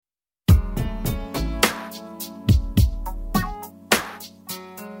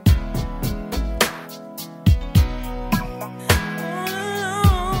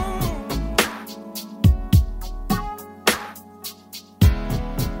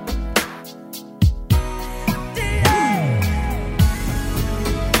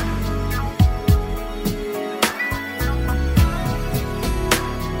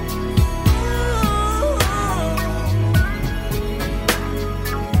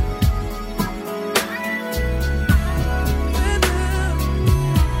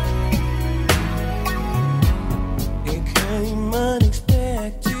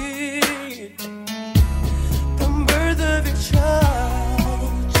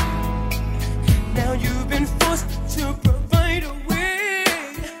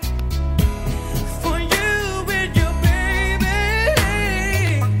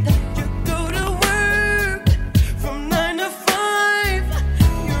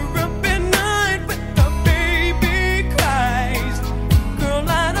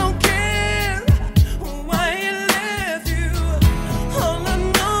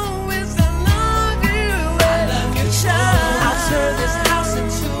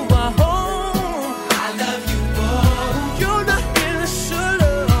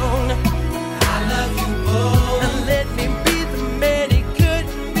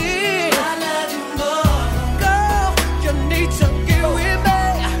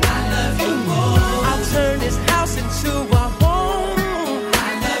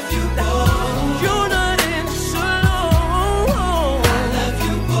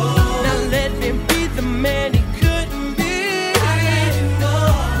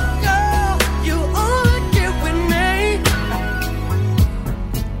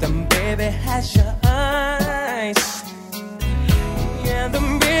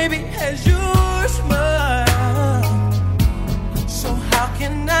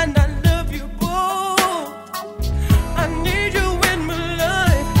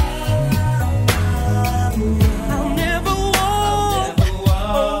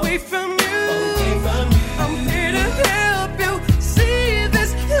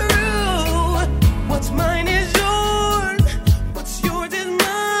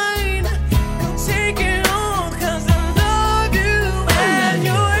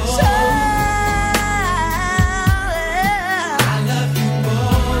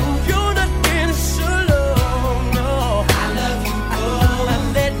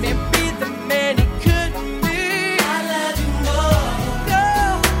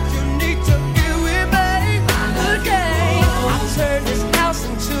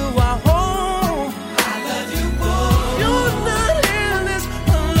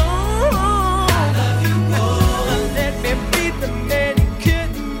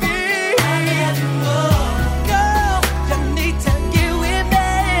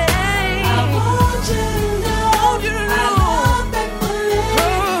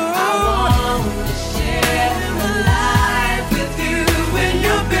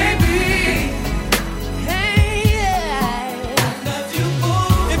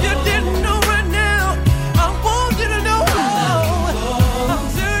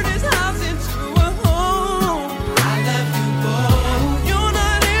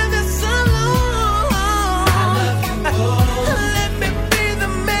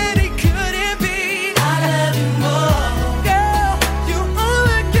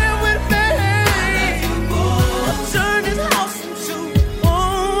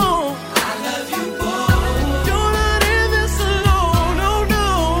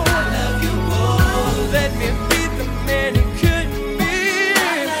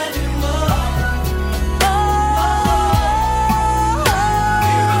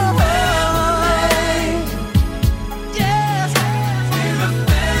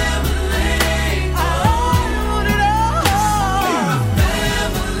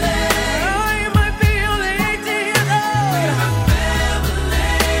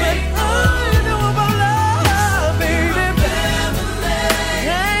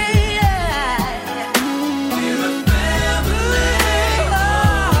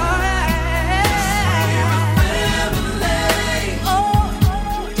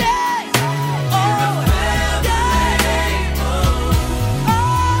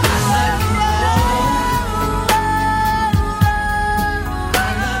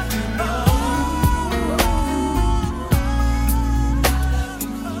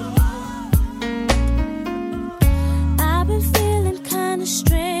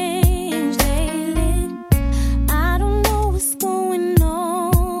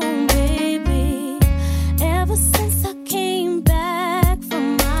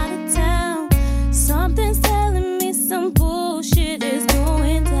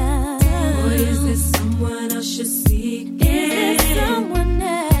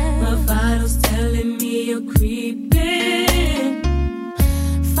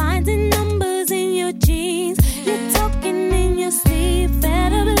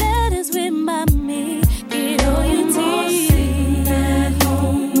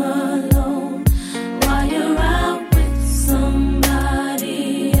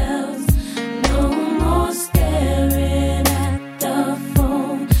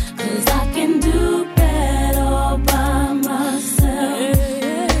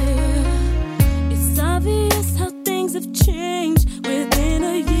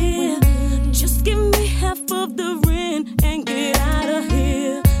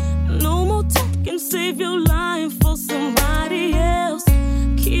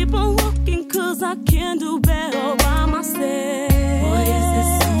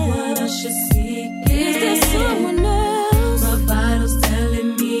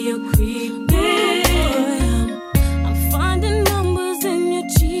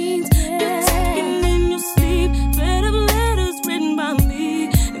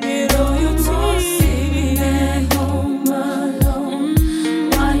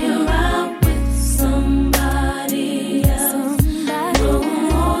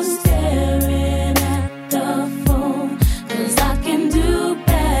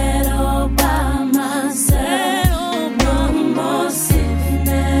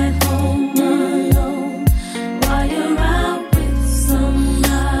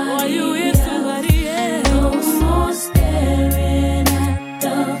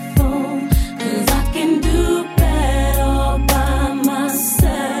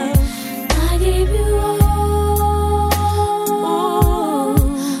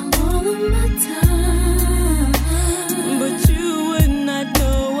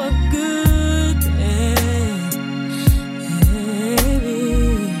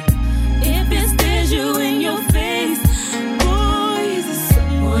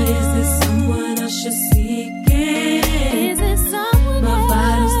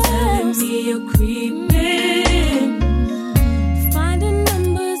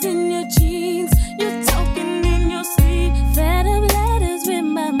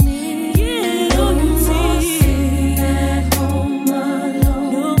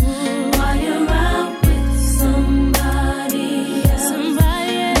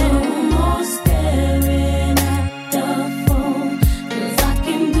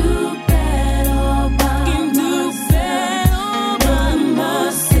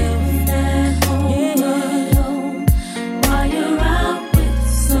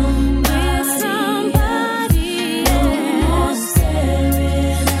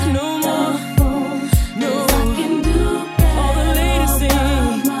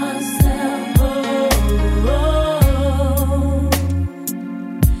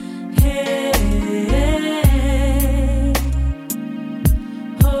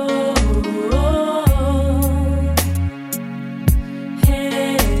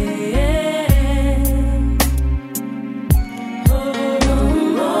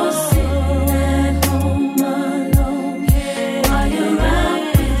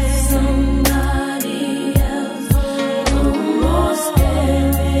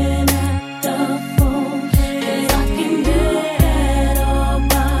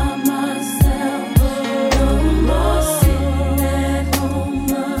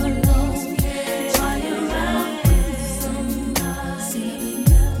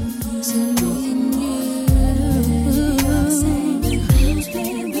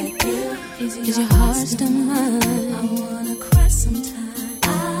Is your heart still mine? I wanna cry sometime.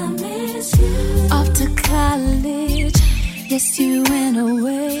 I miss you. Off to college, yes, you went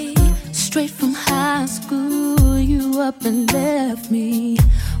away. Straight from high school, you up and left me.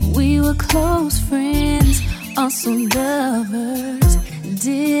 We were close friends, also lovers.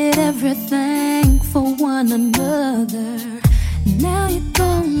 Did everything for one another. Now you're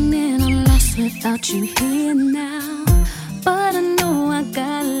gone and I'm lost without you here now. But I know I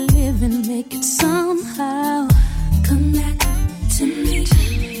gotta live and make it somehow. Come back to me.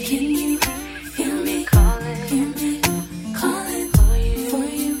 Can you feel me? Calling, hear me, calling for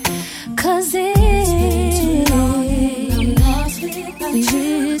you. 'Cause it's I'm lost without you.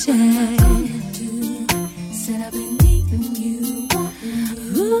 What am I gonna do? Said I've been needing you.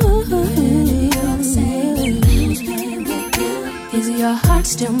 Is your heart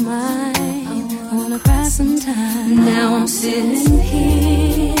still mine? I wanna cry sometime. Now I'm sitting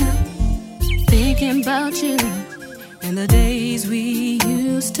here thinking about you and the days we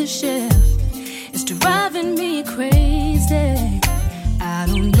used to share. It's driving me crazy. I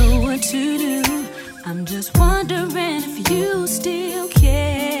don't know what to do. I'm just wondering if you still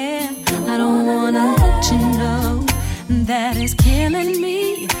care. I don't wanna let you know that it's killing me.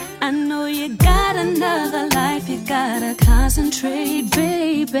 I know you got another life, you gotta concentrate,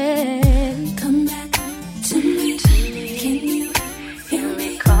 baby. Come back to me. Can you feel me?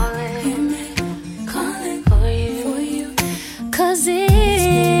 Calling, hear me, calling for you. 'Cause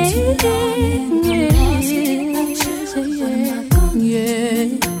it's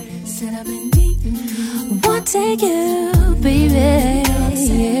said I've been needing you. Won't take you, baby.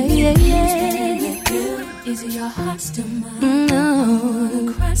 Is your heart still mine? No.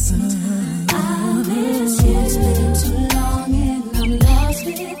 Cry sometime. I miss you. It's been too long and I'm lost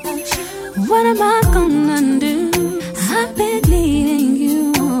without you. What am I gonna do? I've been needing you,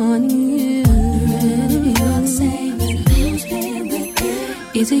 wanting you. You're the same, but who's been with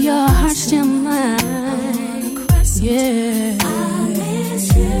you? Is your heart still mine? Yeah. I miss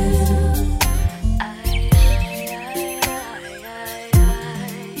you.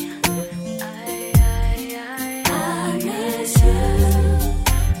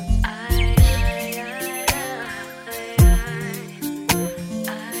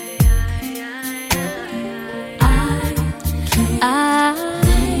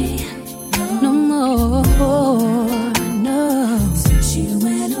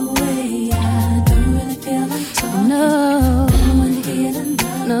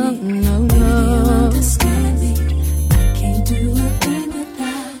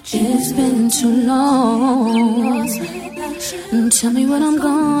 Too long. Tell me what I'm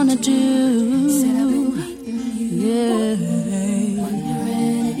gonna do. Yeah.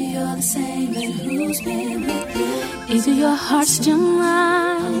 Wondering if you're the same and who's been with you. Is your heart still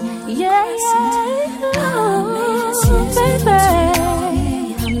mine? Yeah, yeah. Oh, baby.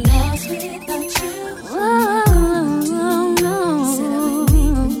 I'm lost without you. Oh, no.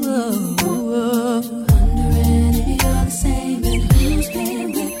 Wondering if you're the same and who's been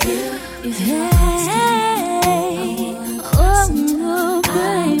with you. Hey, oh,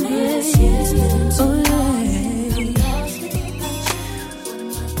 baby, oh,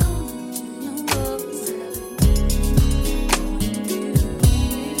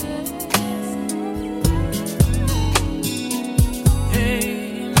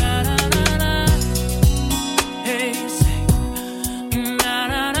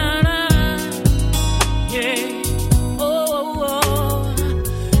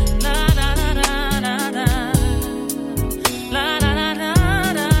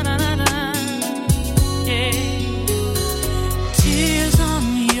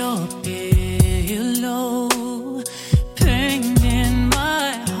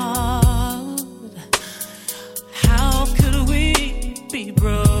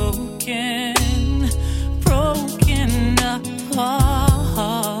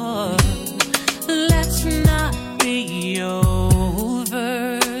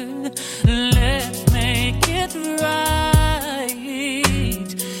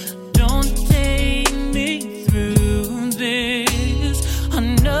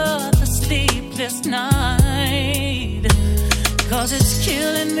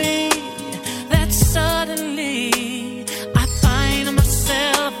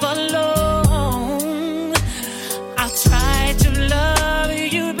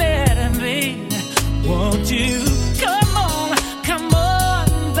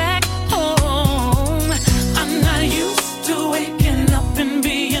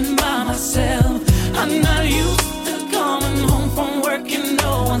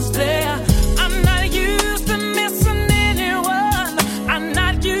 yeah. I'm not used to missing anyone. I'm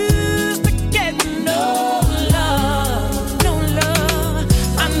not used to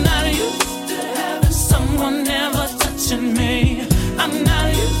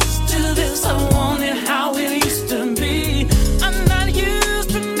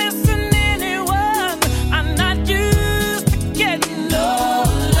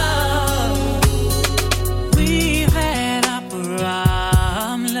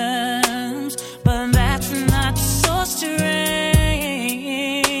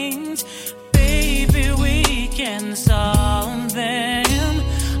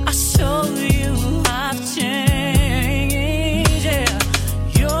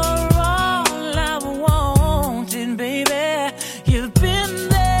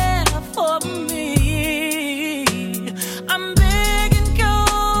for me. I'm begging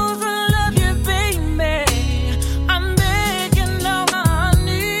 'cause I love you, baby. I'm begging on my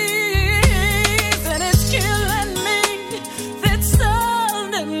knees, and it's killing me that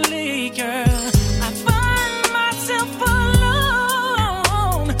suddenly, girl, I find myself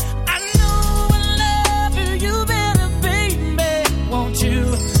alone. I know I love you, you better, baby. Won't you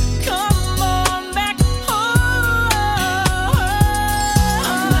come on back home?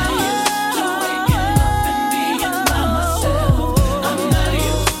 I'm not used to waking up and being by myself. I'm not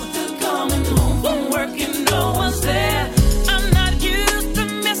used to coming home from work and no one's there. I'm not used to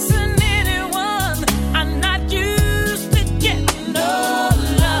missing anyone. I'm not used to getting no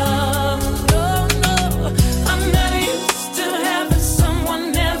love. No, no. I'm not used to having someone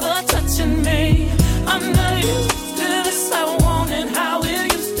never touching me. I'm not used to this, I want it how it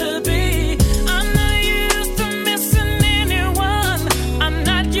used to be. I'm not used to missing anyone. I'm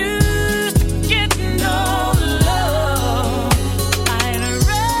not used to getting no love. I'd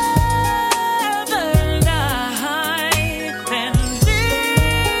rather die than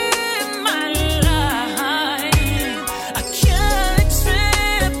live my life. I can't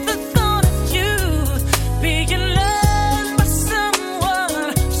accept the thought of you being loved by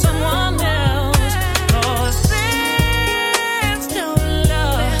someone else. 'Cause there's no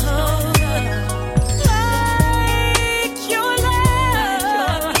love like your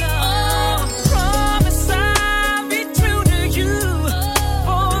love. Oh, promise I'll be true to you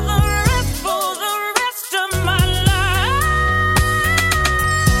for the rest of my life.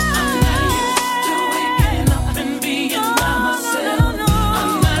 I'm not used to waking up and being by myself.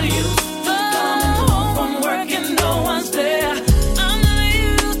 I'm not used to coming home from work and no one's there. I'm not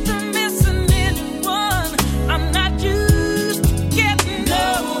used to missing anyone. I'm not used to getting no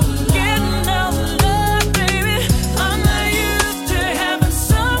love, baby. I'm not used to having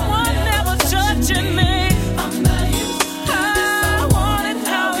someone never touching me. I'm not used to this, I want it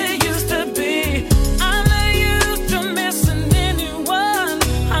how it used to be. I'm not used to missing anyone.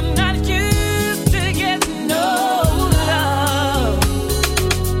 I'm not used to getting no love.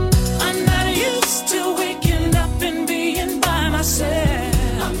 I'm not used to waking up and being by myself.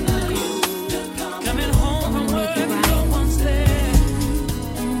 I'm not used to coming home from work and no one's there.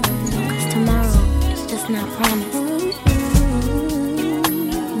 'Cause tomorrow is just not promised. You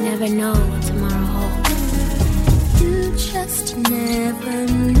never know what tomorrow holds. You just never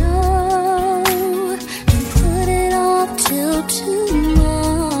know, and put it off till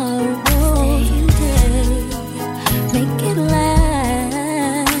tomorrow. Make it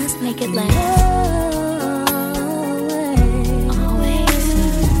last, Make it last. Always.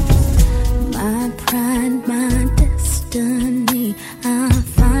 My pride, my destiny. I'll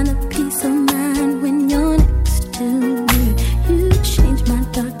find a peace of mind when you're next to me. You change my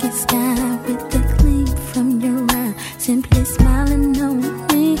darkest sky with the gleam from your eye. Simply smiling on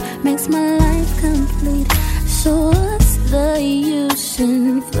me makes my life complete. So what's the use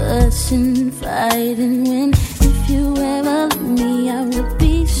in fussing, fighting when if you ever leave me I will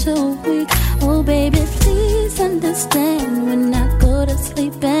be so weak. Oh baby, please understand when I go to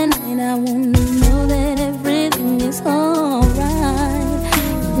sleep at night I want to know that everything is alright.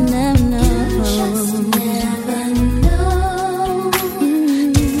 You never know. You just never know.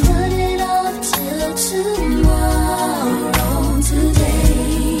 You put it off till tomorrow. Today,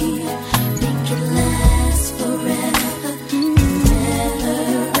 make it last forever, never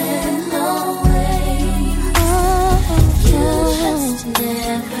and always. You just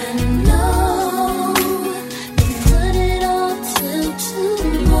never know. You put it off till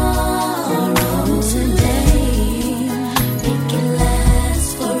tomorrow.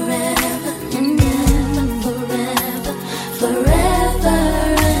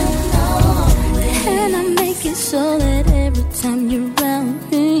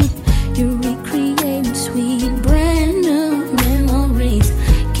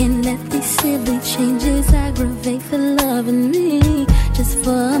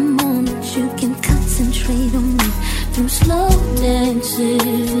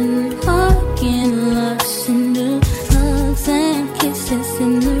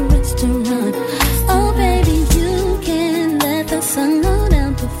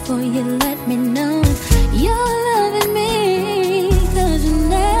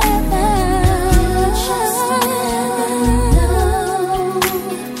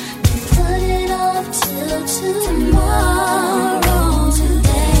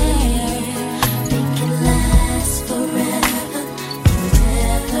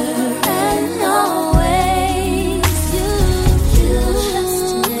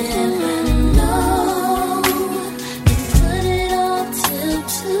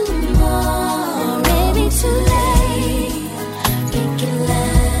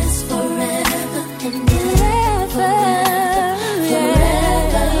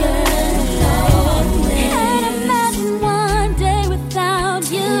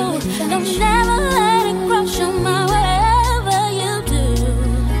 Don't never let it cross your mind, whatever you do.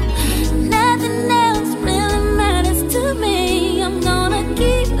 Nothing else really matters to me. I'm gonna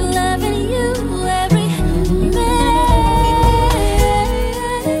keep loving you every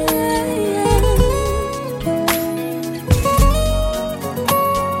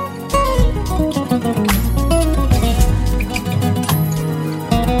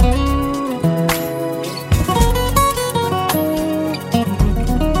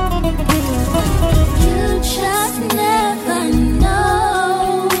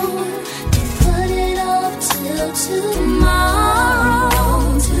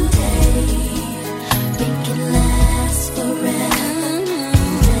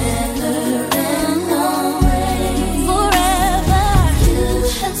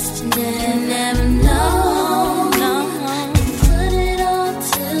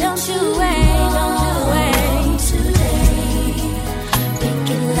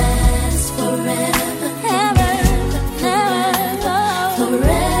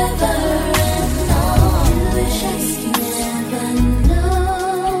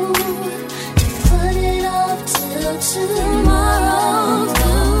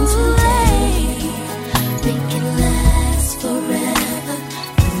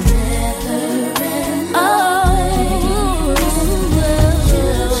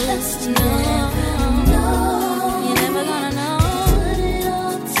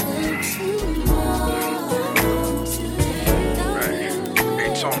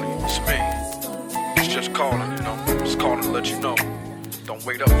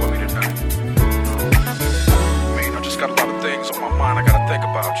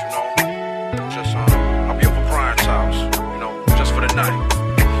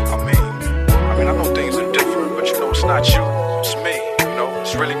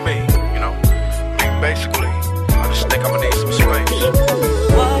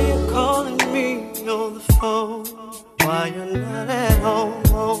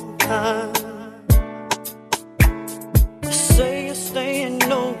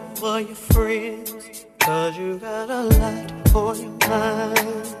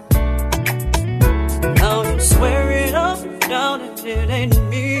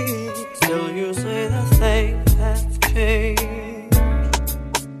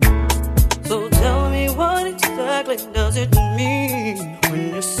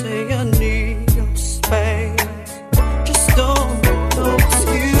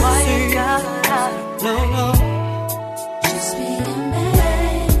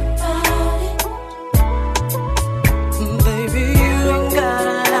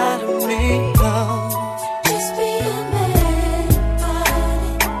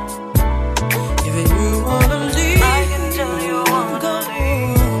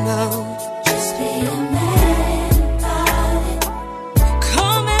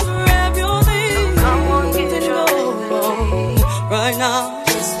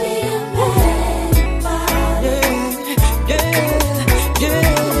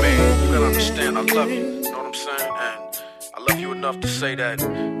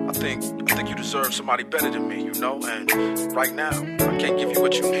somebody better than me, you know, and right now, I can't give you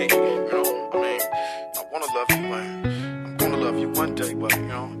what you need, you know, I mean, I wanna love you, and I'm gonna love you one day, but, you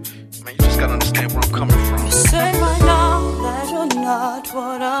know, man, you just gotta understand where I'm coming from. You say right now that you're not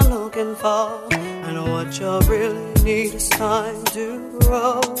what I'm looking for, and what you really need is time to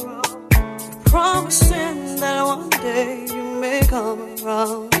grow. You're promising that one day you may come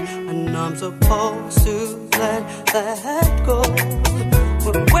around, and I'm supposed to let that go.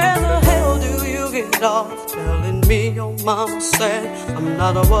 But where the hell do you get off telling me your mama said I'm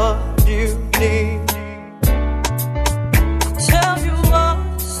not what you need? I tell you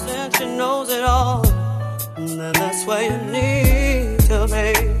once and she knows it all, and then that's where you need to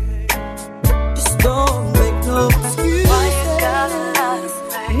be. Just don't make no excuses. Why you gotta lie to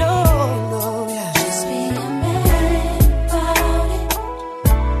me? No, yeah. Just be a man about it.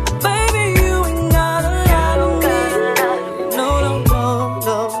 Baby, you ain't gotta lie to me. No.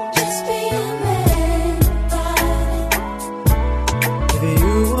 Just be a man about it. If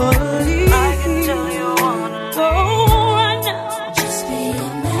you wanna leave, I can tell you wanna go right now. Just be a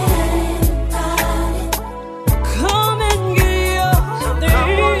man about it. Come and get your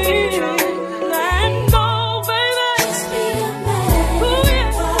things.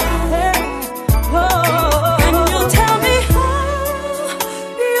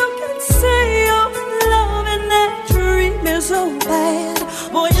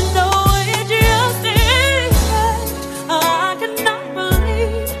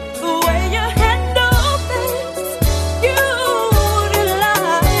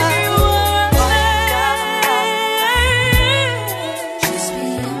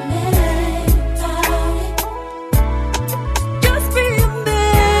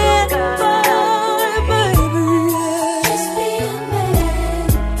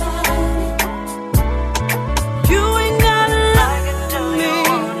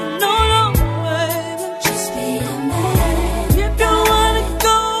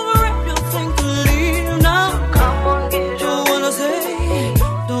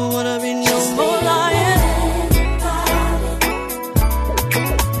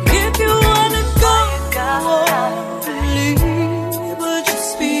 If you wanna go, leave, but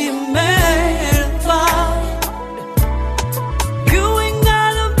just be a man about it. You ain't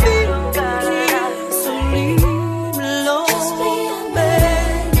gotta be here, so leave me alone. Just be a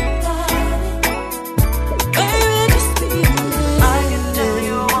man about it. Baby, just be a man. I can tell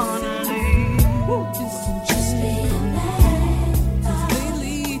you wanna leave. Just be a man about it.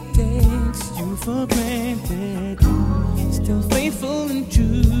 Lately it takes you for granted. Still faithful and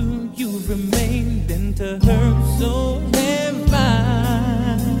true, you remained, and to her so have I.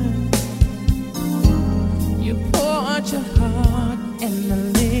 You pour out your heart and I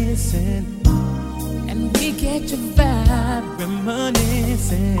listen, and we get your vibe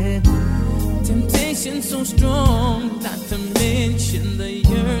reminiscing. Temptation so strong, not to mention the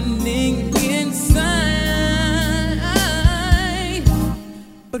yearning inside.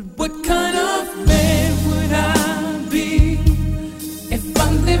 But what kind of man would I be if I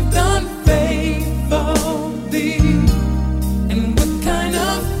lived unfaithfully? And what kind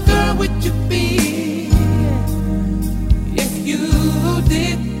of girl would you be if you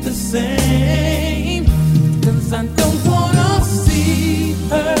did the same? 'Cause I don't wanna see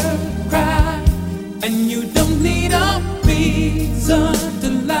her cry, and you don't need a reason to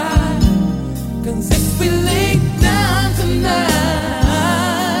lie. 'Cause if we lay down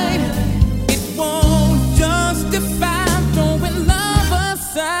tonight, it won't justify throwing love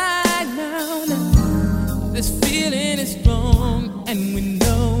aside. Now, this feeling is strong and we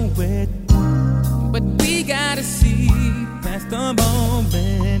know it, but we gotta see past the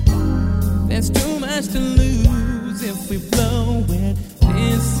moment. There's too much to lose if we blow it.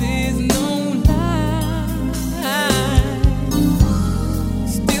 This is no lie.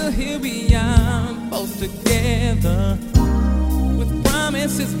 Still here we are, both together, with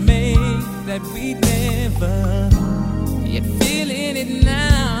promises made that we never. Yet feeling it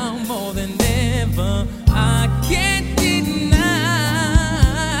now more than ever. I can't deny.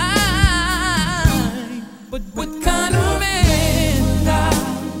 But what kind of man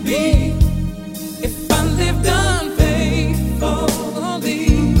I'd be if I lived unfaithfully?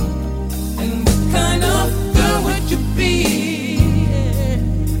 And what kind of girl would you be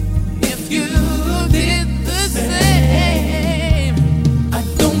if you did the same? I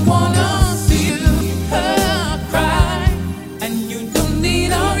don't wanna see her cry, and you don't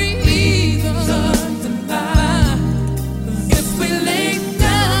need a reason to lie. 'Cause if we lay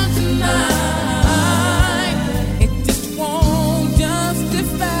down tonight, it just won't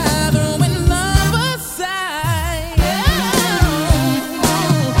justify throwing love aside.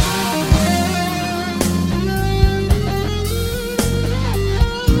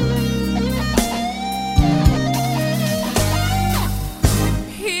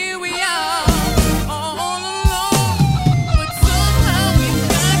 Here we are, all alone, but somehow we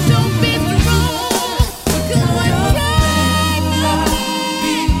got to be strong. 'Cause what kind of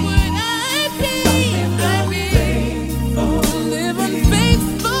man would I be? Live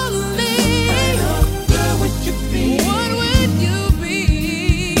unfaithfully. What would you be? What would you be?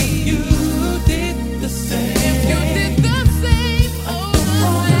 You did the same. If you did the same, oh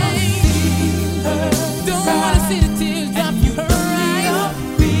don't wanna see the tears drop you her eyes.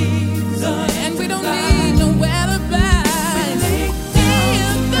 And we don't need nowhere to buy. He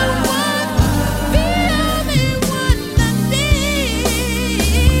is the one, the only one I need.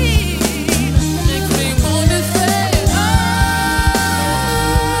 Makes me wanna say,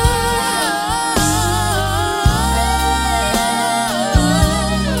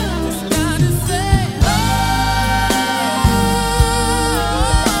 just gotta say,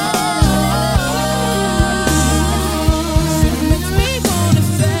 makes me wanna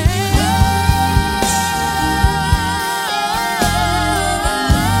say,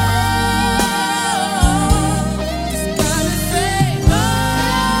 just gotta say,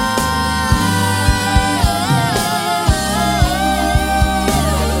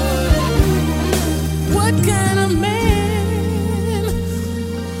 what kind of man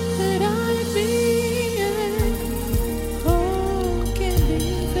would I be? Oh, can be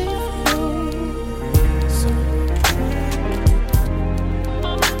faithful.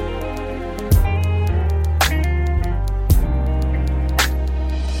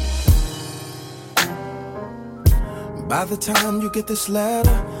 By the time you get this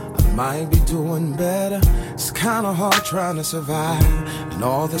letter, I might be doing better. It's kinda hard trying to survive in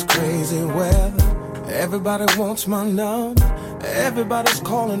all this crazy weather. Everybody wants my number, everybody's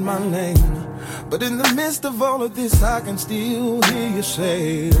calling my name. But in the midst of all of this, I can still hear you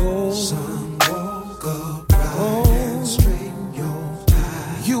say, oh, son, woke up right and straighten your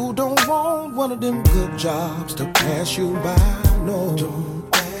tie. You don't want one of them good jobs to pass you by, no. Don't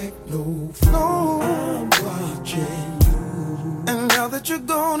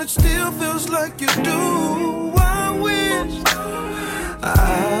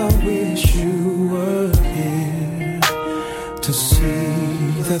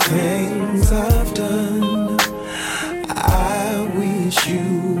the things I've done. I wish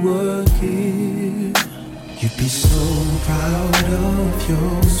you were here. You'd be so proud of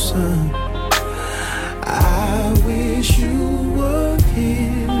your son. I wish you were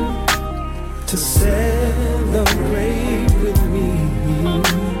here to celebrate with me.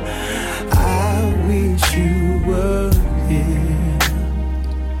 I wish you were here.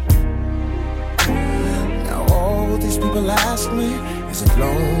 Now all these people ask me, is it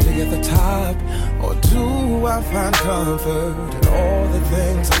lonely at the top, or do I find comfort in all the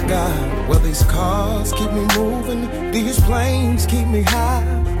things I got? Well, these cars keep me moving, these planes keep me high.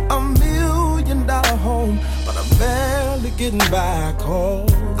 $1 million home, but I'm barely getting back home.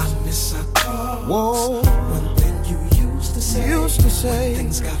 I miss our calls. Whoa. One thing you used to say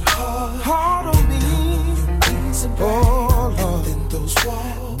things got hard on me. Oh Lord.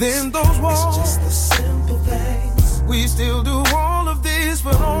 Then those walls. It's just the simple things. We still do all of this,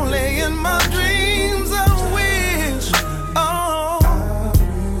 but only in my dreams. I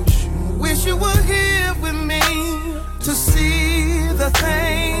wish you were here with me to see the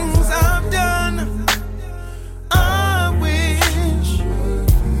things I've done. I wish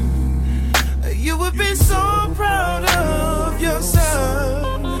you would be so proud of your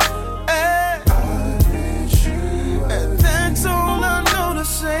son. And that's all I know to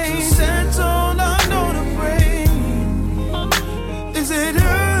say. That's all I know to pray. Is that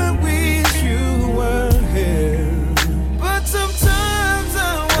I wish you were here. But sometimes I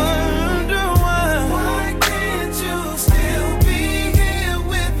wonder why can't you still be here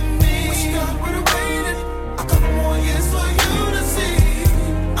with me? Wish God would have waited a couple more years for you to see.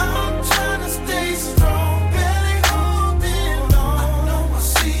 I'm trying to stay strong, barely holding on. I know I'll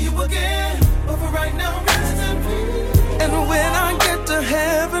see you again, but for right now, rest in peace. And when I get to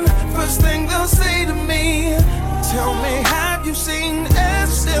heaven, first thing they'll say to me, tell me, have you seen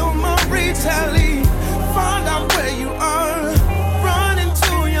Estelle Marie Talley? Find out where you are, run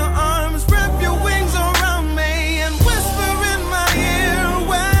into your arms, wrap your wings around me, and whisper in my ear,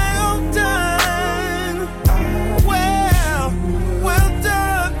 well done, well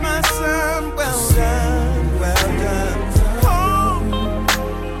done, my son, well done, well done. Oh,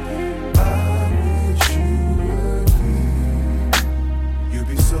 I wish you were here. You'd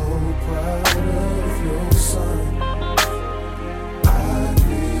be so proud of your son. I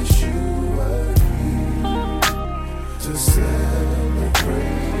wish you were here to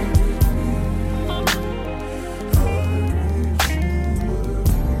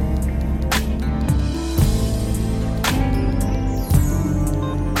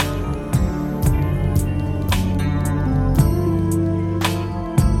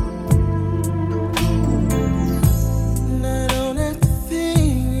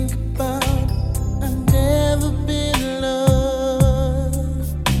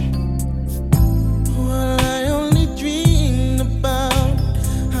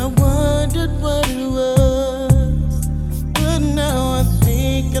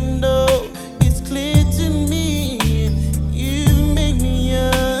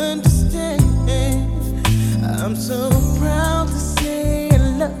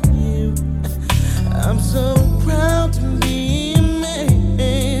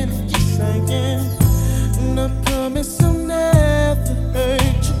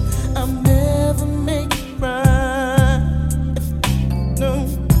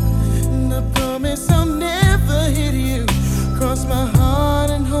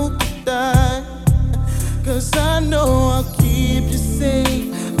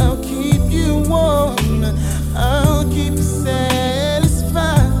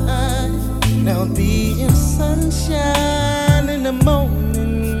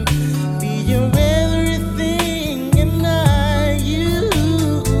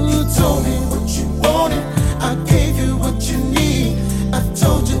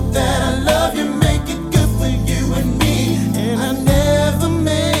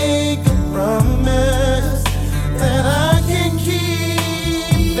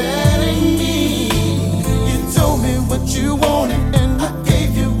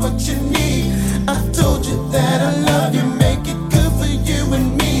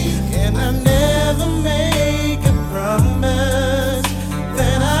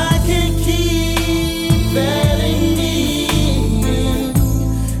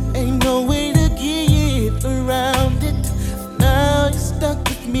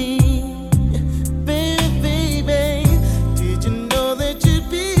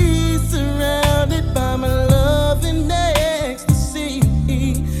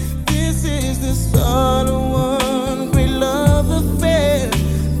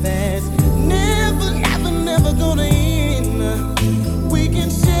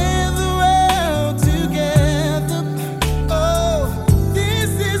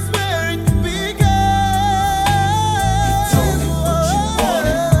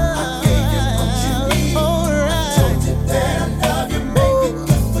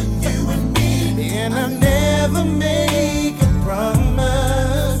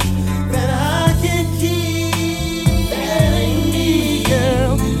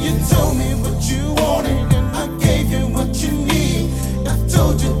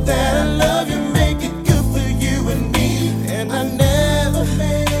that I love you, make it good for you and me. And I never,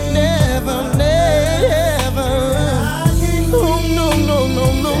 never, never. Oh no, no, no,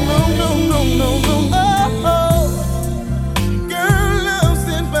 no, no, no, no, no, no. Oh, oh. Girl, I'm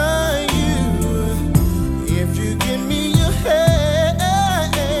sitting by you. If you give me your hand,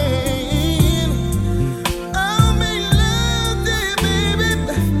 I'll make love to you, baby.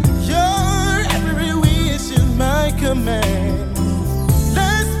 Your every wish is my command.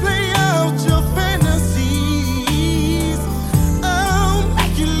 Let's play out your fantasies. I'll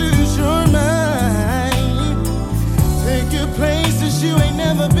make you lose your mind. Take you places you ain't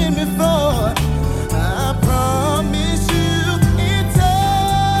never been before. I promise you it's all.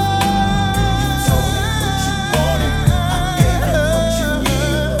 You told me what you wanted, I gave you what you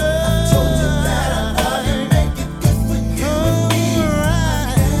need. I told you that I love you, make it good for you and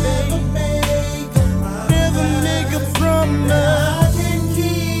me. Never make a promise.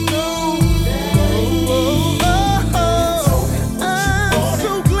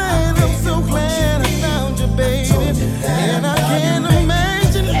 And I can't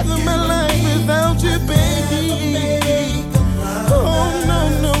imagine living my life without you, baby. Oh no,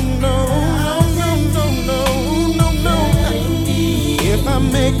 no, no, no, no, no, no, no. If I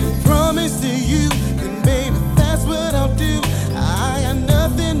make a promise to you, then baby, that's what I'll do. I got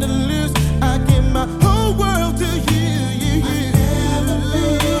nothing to lose. I give my whole world to you.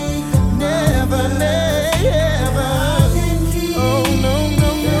 Never, never. Oh no, no,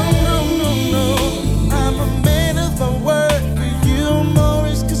 no, no, no, no. I'm a man of my word. For you, I'm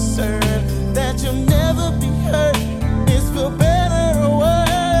always concerned that you'll never be hurt. It's for better or worse.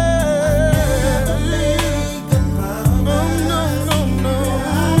 Oh no, no, no,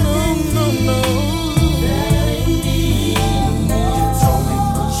 no, no, no.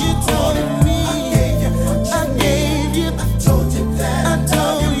 You told me, I gave you, I told you that I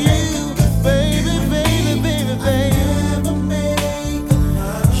told you, baby, baby, baby, baby.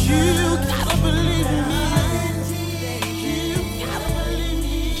 You gotta believe me. You gotta believe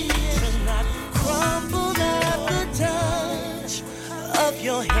me. To not crumble at the touch of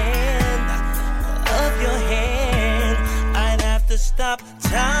your hand, of your hand. I'd have to stop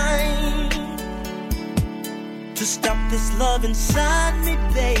time to stop this love inside me,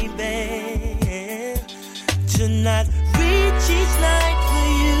 baby. To not reach each night for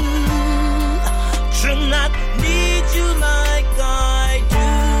you, to not need you like I do.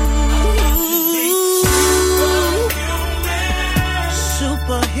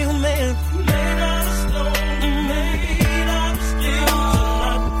 Superhuman, made out of stone, made out of steel.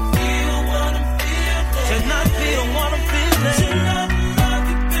 To not feel what I'm feeling, to not love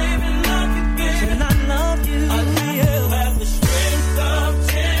you, baby, love you, baby, to not love you. I feel have the strength of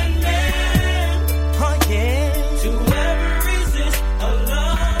 10 men. Oh yeah. To ever resist a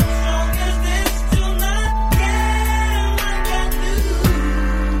love strong as this, to not care like I do.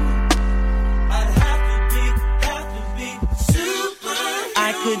 I'd have to be super. I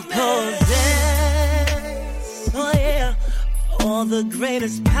could possess, oh yeah, all the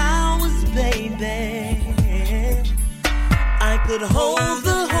greatest powers, baby. I could hold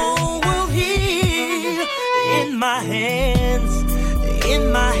the whole world here in my hands,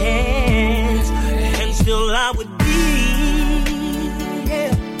 in my hands, and still I would be,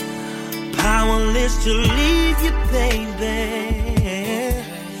 yeah, powerless to leave you, baby.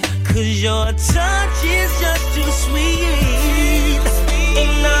 'Cause your touch is just too sweet,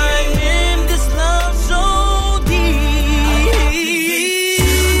 and I'm in this love so deep.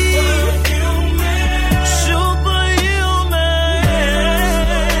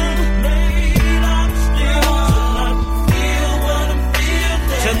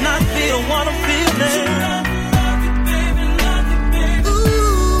 What I'm feeling,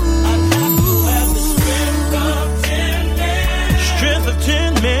 ooh, I have the strength of 10 men, strength of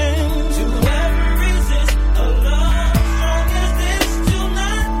 10 men, to ever resist a love strong as this, to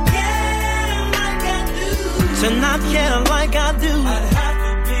not care like I do, to not care like I do. I'd have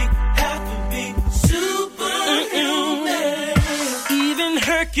to be superhuman. Even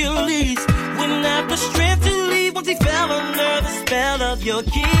Hercules wouldn't have the strength to leave once he fell under the spell of your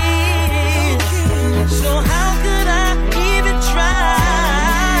kiss. So how could I even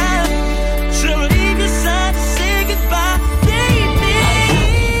try to leave your side to say goodbye, baby?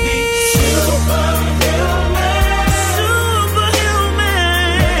 Superhuman, superhuman.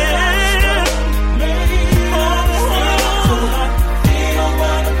 Oh, feel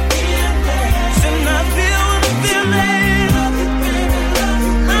what I'm feeling. And I feel what I'm feeling.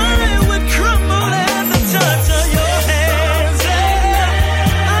 I would crumble at the touch of your hands.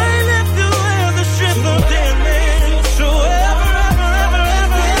 I left you with the strength of 10 men. So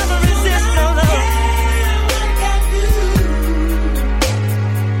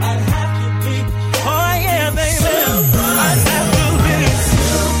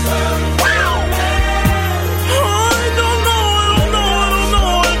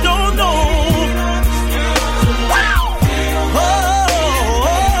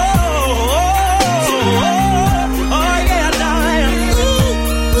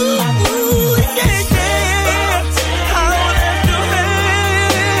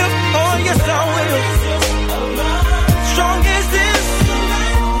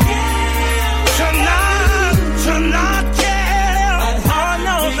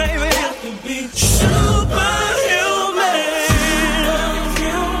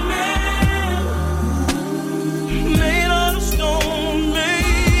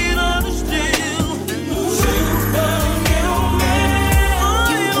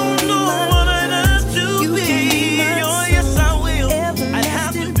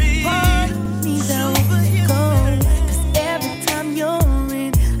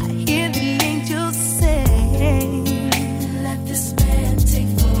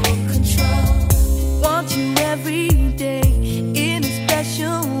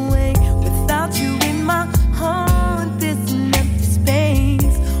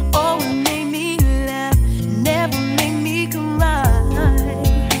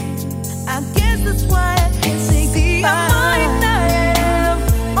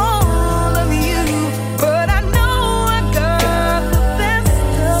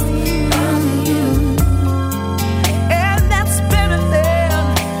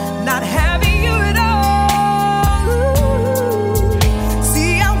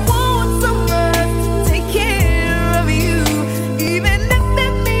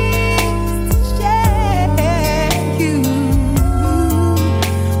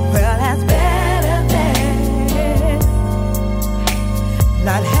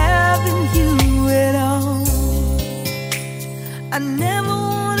I never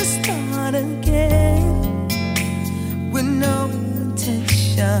want to start again with no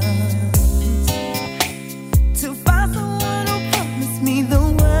intention to find someone who promised me the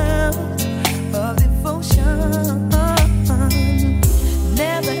world of devotion.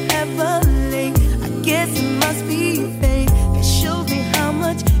 Never ever late. I guess it must be fate that shows me how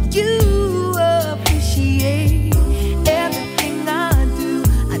much you appreciate everything I do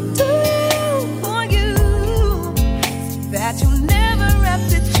for you, so that you'll never have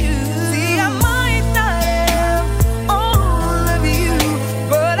to choose. See, I might not have all of you,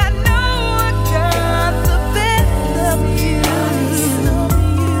 but I know I got the best of you,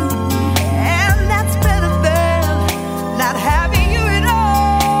 and that's better than not having you at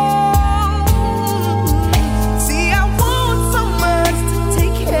all. See, I want so much to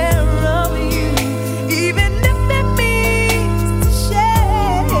take care of you, even if it means to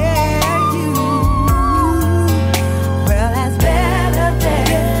share you. Well, that's better than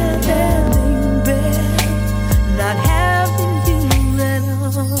not having you at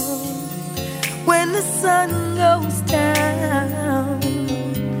all. When the sun goes down,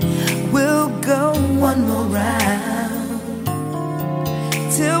 we'll go one more round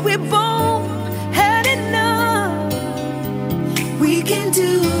till we both had enough. We can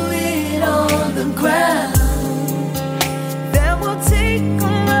do it on the ground. Then we'll take a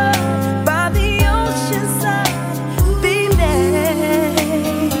ride by the ocean side, baby.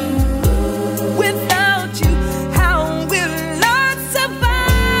 Without you, how will I survive?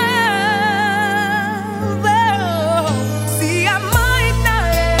 Oh, see, I might not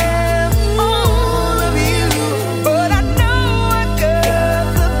have all of you, but I know I got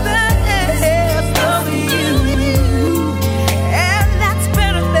the best of you, and that's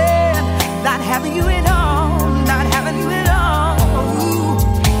better than not having you at all, not having you at all.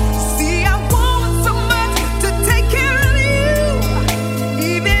 See, I want so much to take care of you,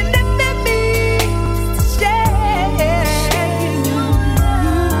 even if it means to share you.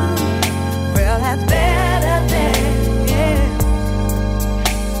 Well, that's better than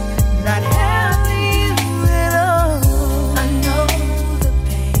not having you at all. I know the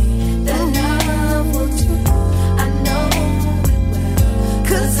pain that love will do. I know it well,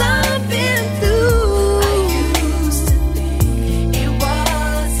 'cause I've been through. I used to think it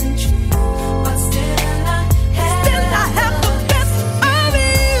wasn't true, but still I have the best of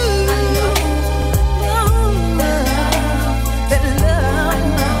you. I know that love, I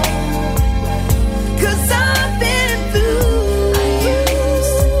know it well, 'cause I've been through. I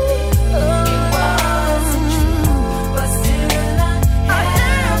used to think it wasn't true, but still I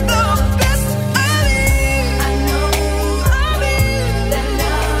have the best of you. I know that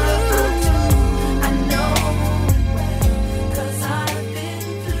love will do. I know it well, 'cause I've been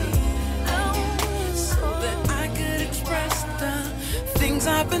through. So that I could express the things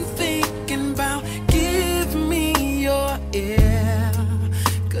I've been thinking about. Give me your ear,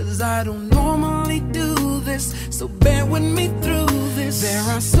 'cause I don't normally do this, so bear with me through this. There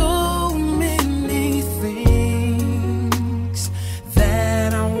are so many things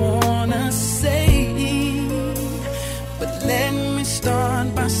that I wanna say, but let me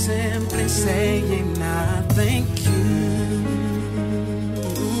start by simply saying I thank you,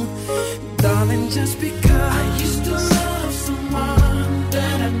 darling, just because I used to love someone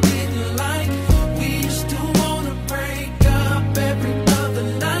that I didn't like. We used to wanna break up every other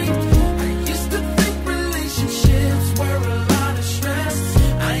night. I used to think relationships were a lot of stress.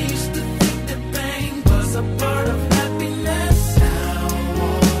 I used to think that pain was a part of happiness. Now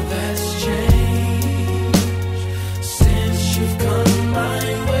all that's changed since you've come my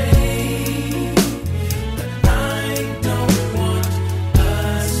way. But I don't want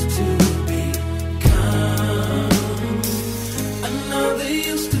us to become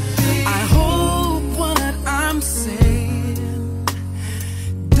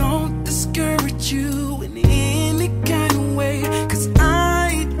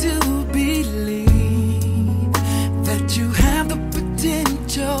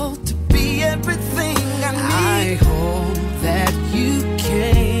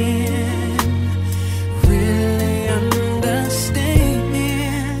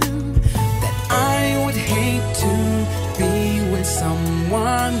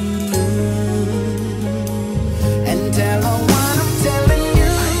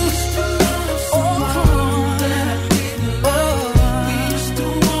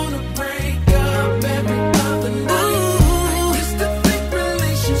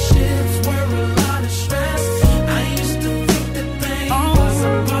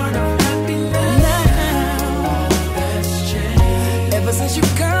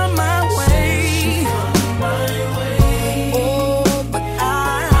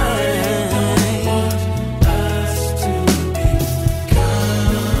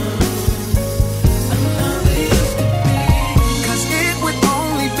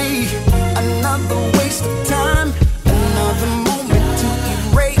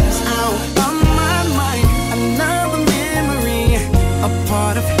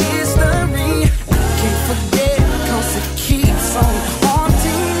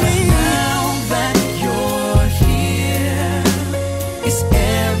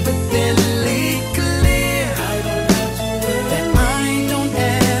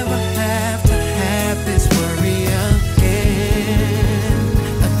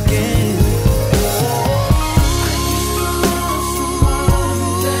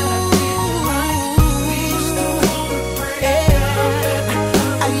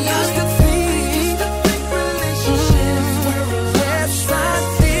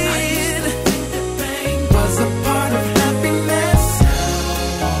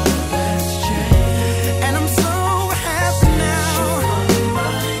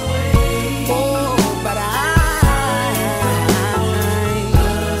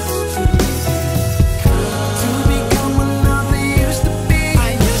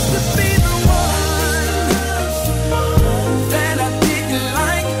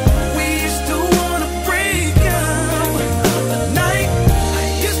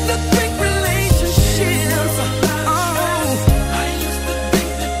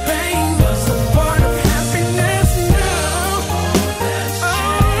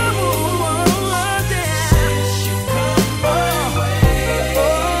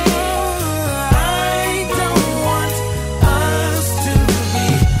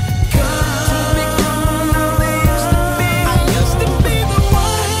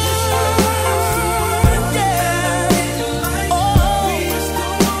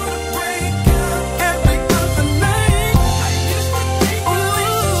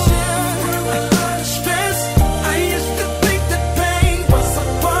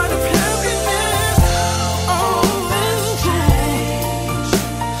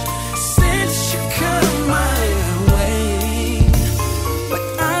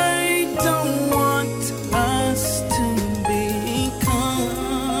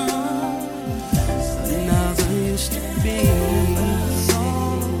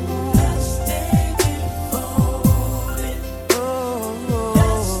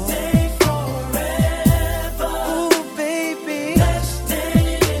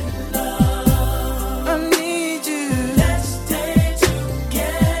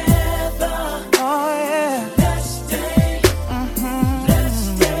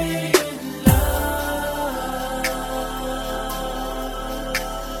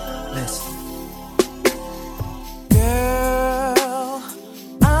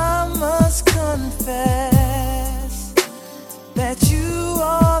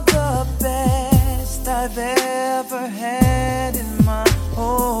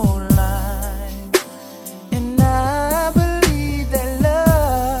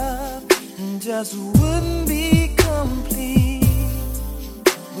just wouldn't be complete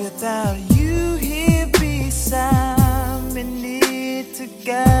without you here beside me, near to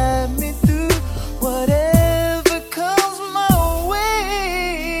guide me through whatever comes my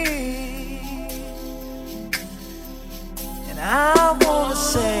way. And I wanna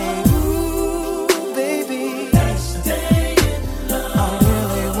say, ooh, baby, let's stay in love. I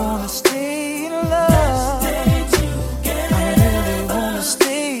really wanna stay in love. Let's stay together. I really wanna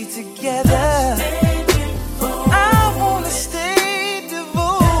stay together.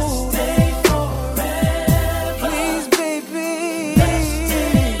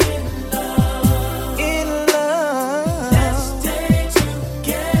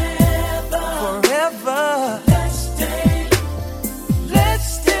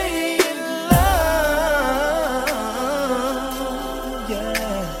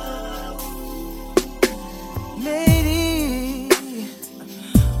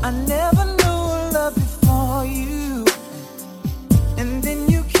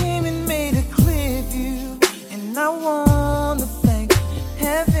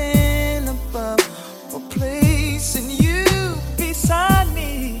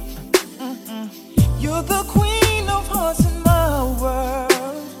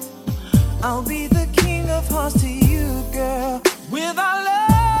 I'll be the king of hearts to you, girl. With our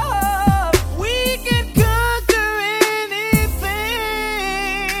love, we can conquer anything.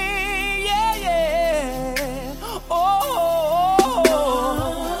 Yeah, yeah. Oh,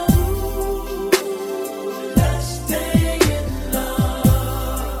 let's stay in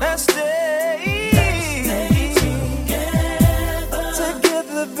love. Let's stay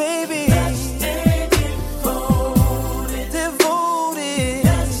together, baby. Let's stay devoted.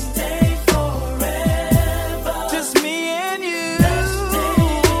 Let's stay forever. Just me and you. Let's stay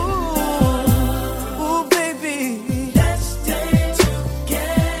ooh, baby. Let's stay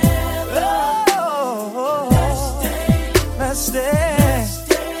together. Oh, let's stay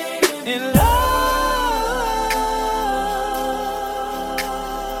in love.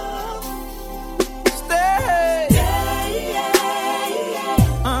 Stay.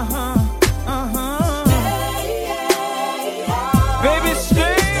 Baby,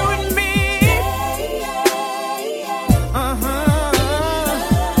 stay with me.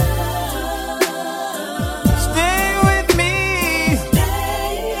 Stay with me.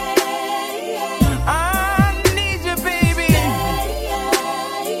 I need you, baby.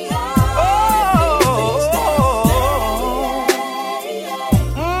 Oh,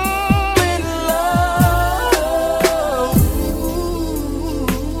 in love.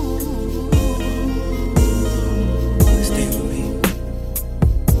 Stay with me.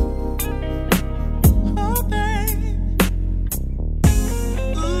 Oh, baby.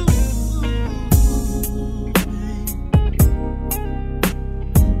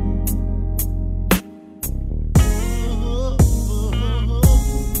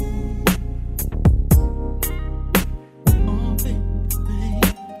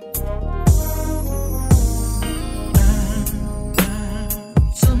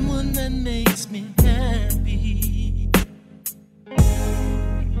 Someone that makes me happy.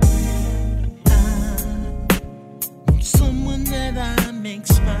 Someone that I make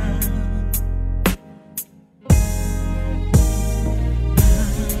smile.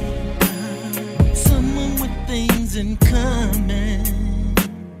 Someone with things in common.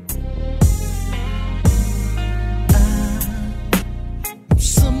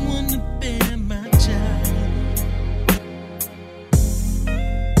 Someone to bear my child.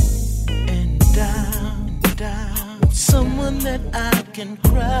 And I want someone that I can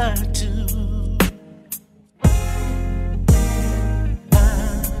cry to. I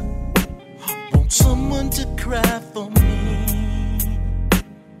want someone to cry for me.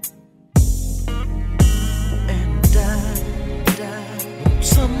 And I want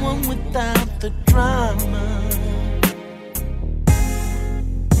someone without the drama.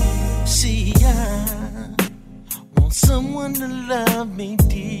 See, I want someone to love me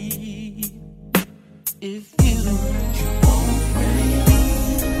deep. If you won't rain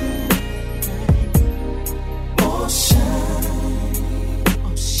or shine,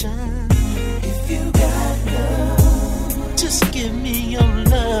 if you got love, just give me your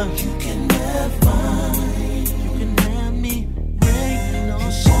love. You can have mine. You can have me rain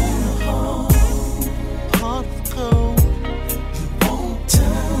or shine. Hot or cold, you won't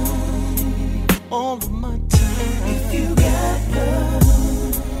time all of my time. If you got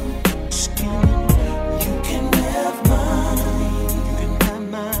love, just give me. You can have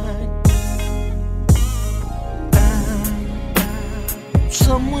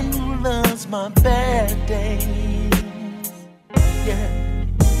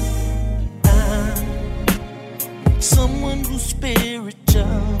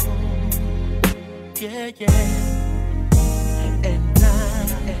spiritual. Yeah, yeah. And I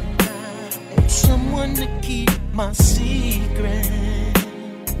want someone to keep my secrets.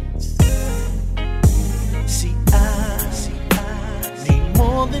 See, I need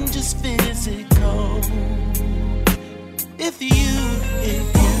more than just physical. If you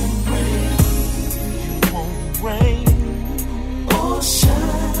won't rain or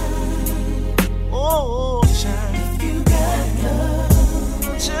shine, oh shine. If you got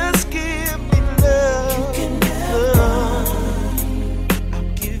love, just give me love. You can have mine. I'll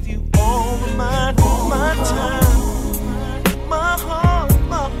give you all of my time, my heart,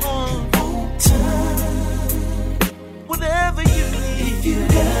 time. Whatever you need. If you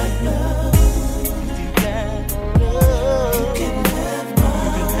got love.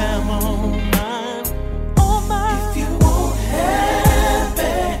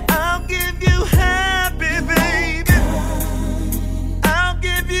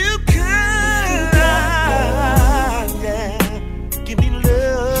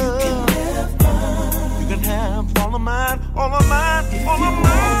 All of mine.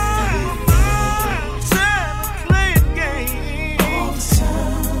 Time to play a game.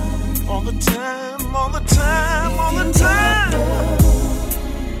 All the time.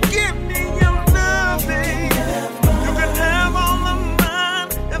 Give me your love, baby. You can have all of mine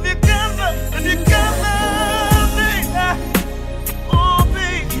if you got love, baby. Oh,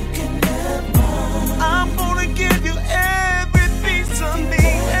 baby, you can have mine. I'm gonna give you every piece of me.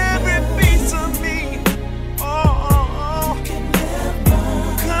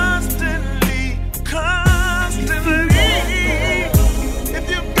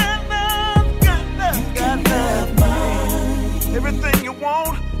 Everything you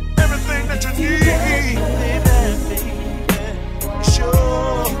want, everything that you need, baby.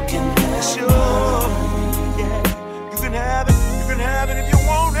 Sure, yeah. You can have it if you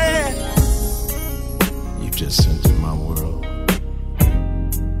want it. You just entered my world,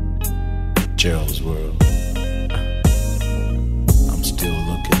 Gerald's world. I'm still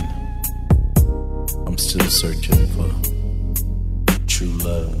looking, I'm still searching for true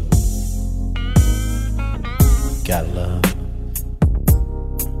love. Got love.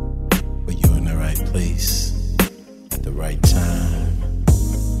 Right place at the right time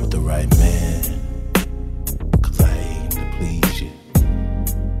with the right man, 'cause I aim to please you.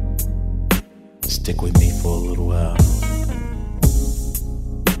 Stick with me for a little while.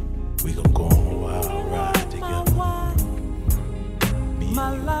 We gon' go on a wild ride together.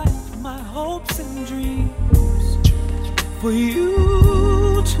 My life, my hopes and dreams, for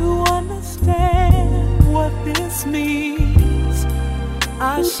you to understand what this means,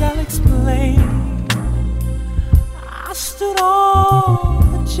 I shall explain. I stood all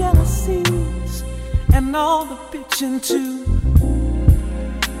the jealousies and all the bitching too.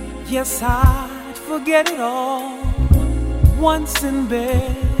 Yes, I'd forget it all once in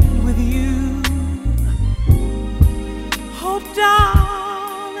bed with you. Oh,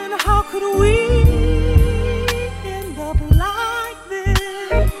 darling, how could we end up like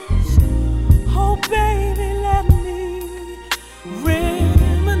this? Oh, baby, let me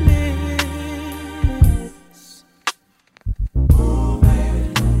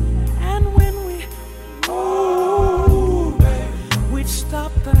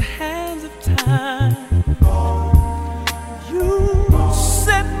the hands of time. You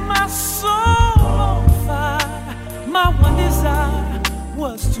set my soul on fire. My one desire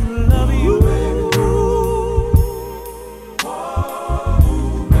was to love you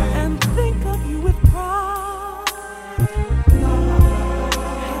and think of you with pride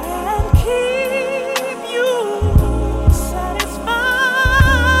and keep you satisfied.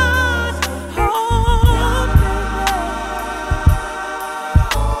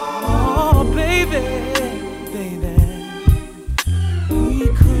 Baby, we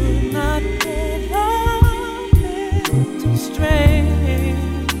could not get our mental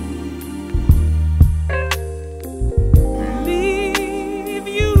strength. Leave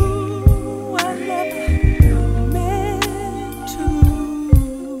you, I never meant to.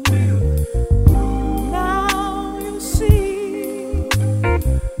 Now you see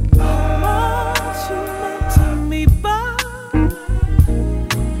how much you meant to me, but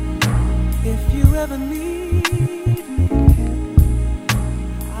if you ever need me,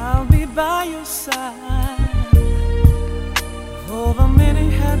 I'll be by your side. For the many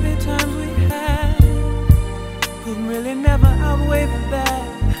happy times we had could really never outweigh the bad.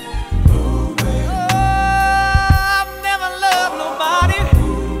 I've never loved nobody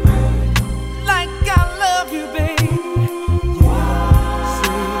like I love you, baby. Yes,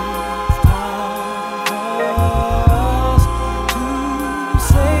 it's time for us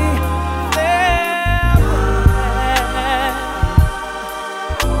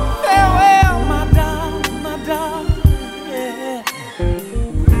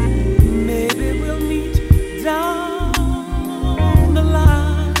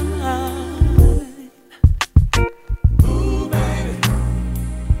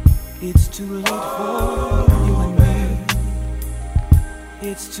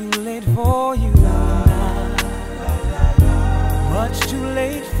It's too late for you now. Much too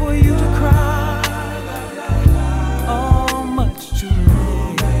late for you to cry. Oh, much too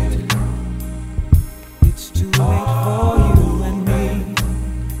late. It's too late for you and me.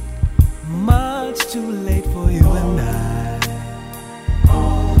 Much too late for you and I.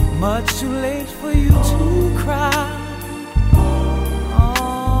 Much too late for you to cry.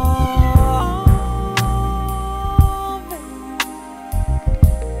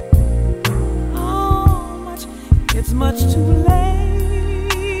 It's much too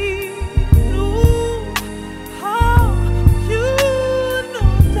late. Ooh, oh, you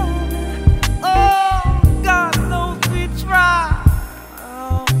know, darling. Oh, God knows we try.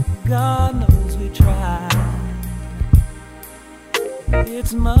 Oh, God knows we try.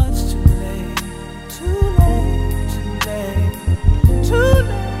 It's much too late. Too late. Too late. Too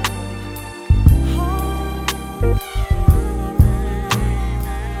late. Oh.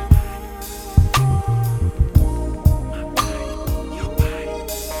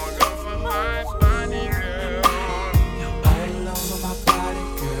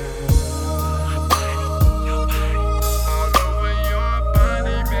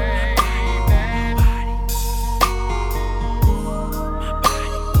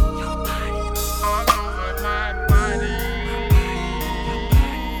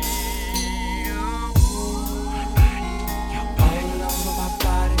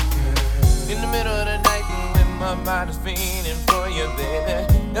 Is feeling for you, baby.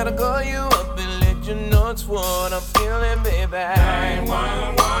 Gotta call you up and let you know it's what I'm feeling, baby.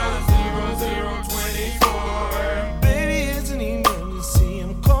 911-0024. Baby, it's an emergency.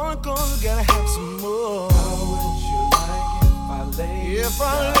 I'm calling 'cause I gotta have some more. How would you like it if I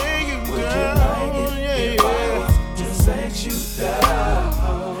lay you down? Would you like it if I was to let you down?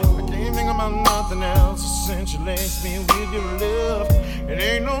 I can't think about nothing else. Essentially, me with your love. It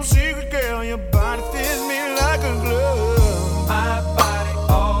ain't no secret, girl. Your body fits me like a glove. My body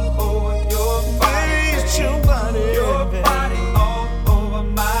all over your body. It's your body. Your body all over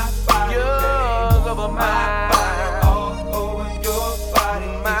my body. Yours over my body. All over your body.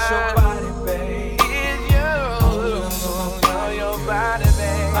 It's your body, babe. It's yours. Your body,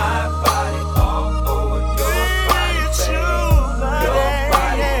 babe. My body all over your body. It's your body. Your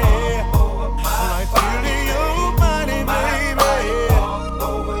body all over my body. Your body, baby. All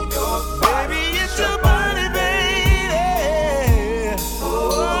over your body. Baby, it's your body, baby.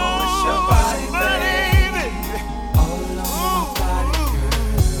 Oh, it's your body, baby. All over my body,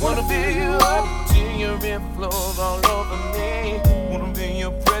 girl. Wanna feel you up till your inflows all over me. Wanna feel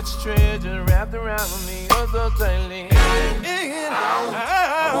your precious treasure wrapped around me, oh so tightly. I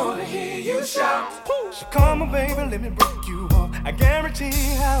wanna hear you shout. So come on, baby, let me break you off. I guarantee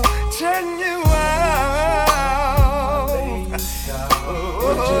I'll turn you out.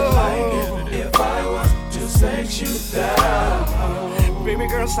 Would you like it if I was to sex you down? Baby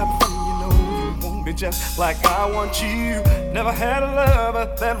girl, stop fronting, you know you won't be just like I want you. Never had a lover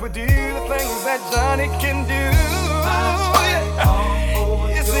that would do the things that Johnny can do.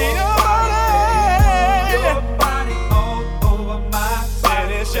 It's your body. Your body all over my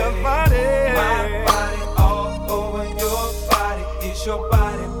body. It's your body. My body all over your body. It's your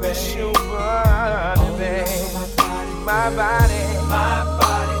body, babe. It's your body, babe. My body. My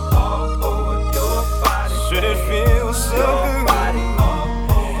body all over your body. Should it feel so Your good? body all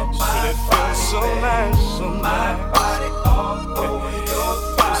over my Should it feel so nice? So My nice. body all over your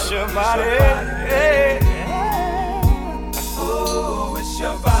body. It's your body. Oh, it's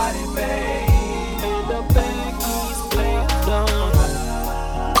your body, babe. And the back is playing down.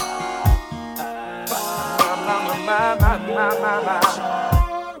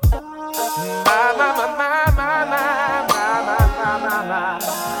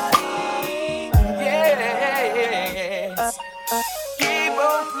 Yes. Keep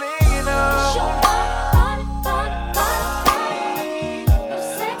on playing on.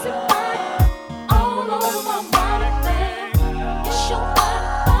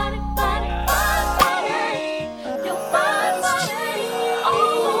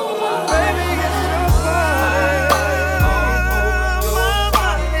 Baby, it's your body. My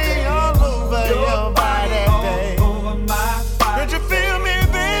body all over your body, babe. Could you feel me,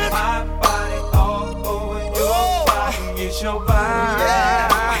 baby? My body all over your body. It's your body.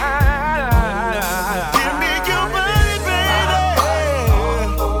 Give me your body, baby.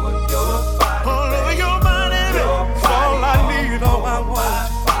 All over your body. All over your body, baby. All I need, all I want.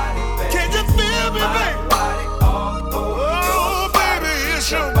 Can you feel me, baby? Oh, baby,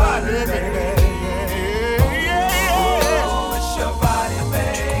 it's your body, baby. Oh, it's your body,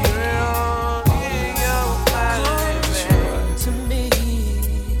 babe. It's your body, babe. To me.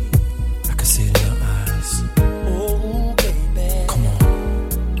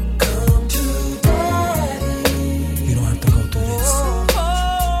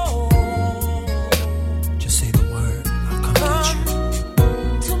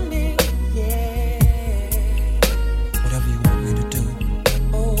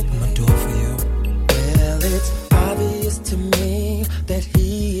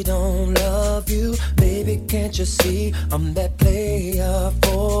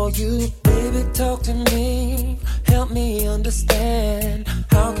 understand.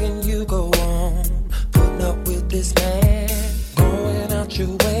 How can you go on putting up with this man? Going out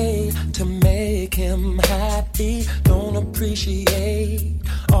your way to make him happy. Don't appreciate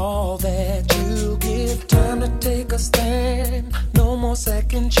all that you give. Time to take a stand. No more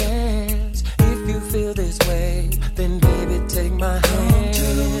second chance. If you feel this way, then baby, take my hand.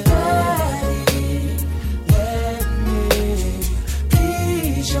 To daddy, let me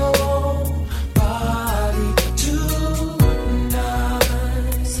please your body tonight.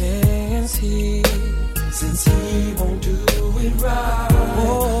 Since he won't do it right.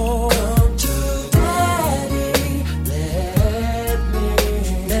 Oh, come to daddy,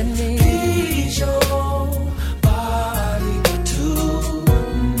 let me please your body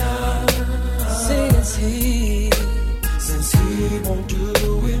tonight. Since he won't do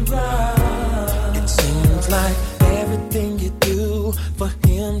it right. It seems like everything you do for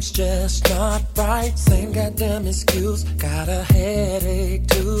him's just not right. Same goddamn excuse, got a headache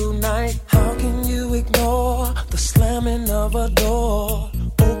tonight. How can you ignore the slamming of a door?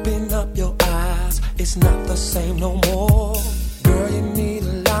 Open up your eyes, it's not the same no more. Girl, you need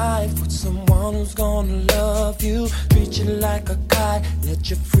a life with someone who's gonna love you, treat you like a kite, let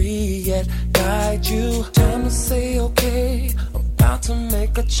you free yet guide you. Time to say okay, I'm about to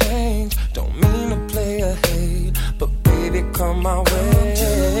make a change. Don't mean to play a hate, but baby, come my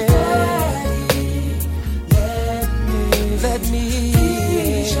way. Let me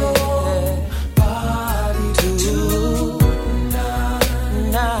ease your body tonight.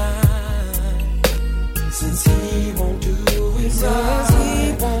 Since he won't do it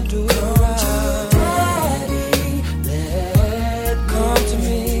right. Come to daddy, come to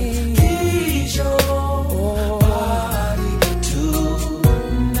me. Ease your body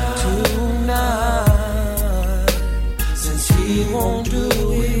tonight. Since he won't do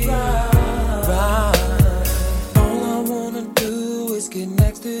it right. Get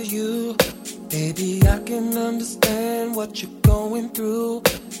next to you, baby, I can understand what you're going through.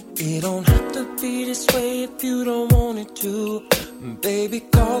 It don't have to be this way if you don't want it to. Baby,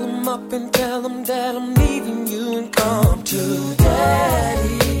 call him up and tell him that I'm leaving you and come to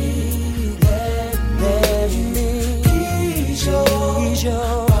daddy. Let me ease your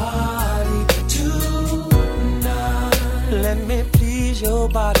body tonight. Let me please your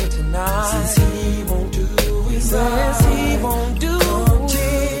body tonight. Since he won't do it, since he won't do it.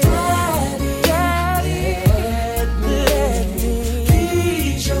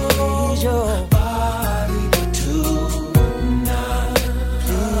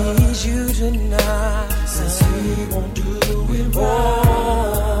 Since he won't do it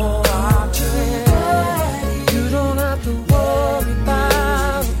right. You don't have to worry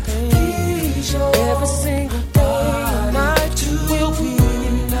about a thing. Every single day and night will be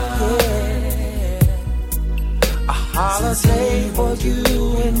a holiday for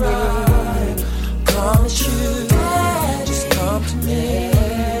you and me. Promise you, just come to me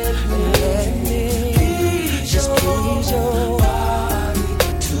and let me just please your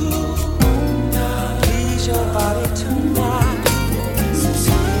body tonight. Since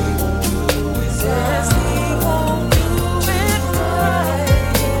he won't do it right.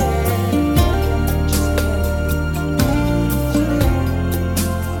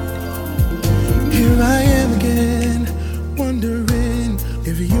 Here I am again, wondering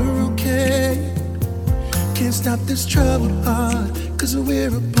if you're okay. Can't stop this troubled heart, 'cause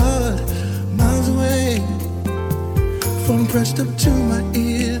we're apart, miles away. Phone pressed up to my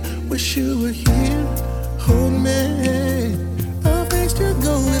ear, wish you were here. Hold me, I'll fix to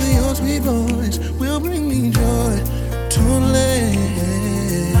go with your sweet voice will bring me joy, totally.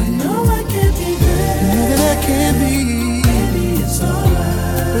 I know I can't be there, know that I can't be. Maybe it's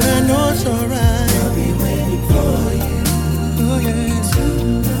alright, but I know it's alright. I'll be waiting for you. Oh yeah,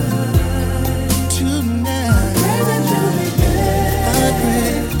 tonight. I pray that you'll be there. I pray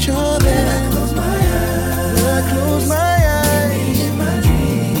that you're there. When I close my eyes, in my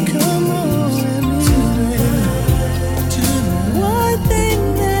dreams.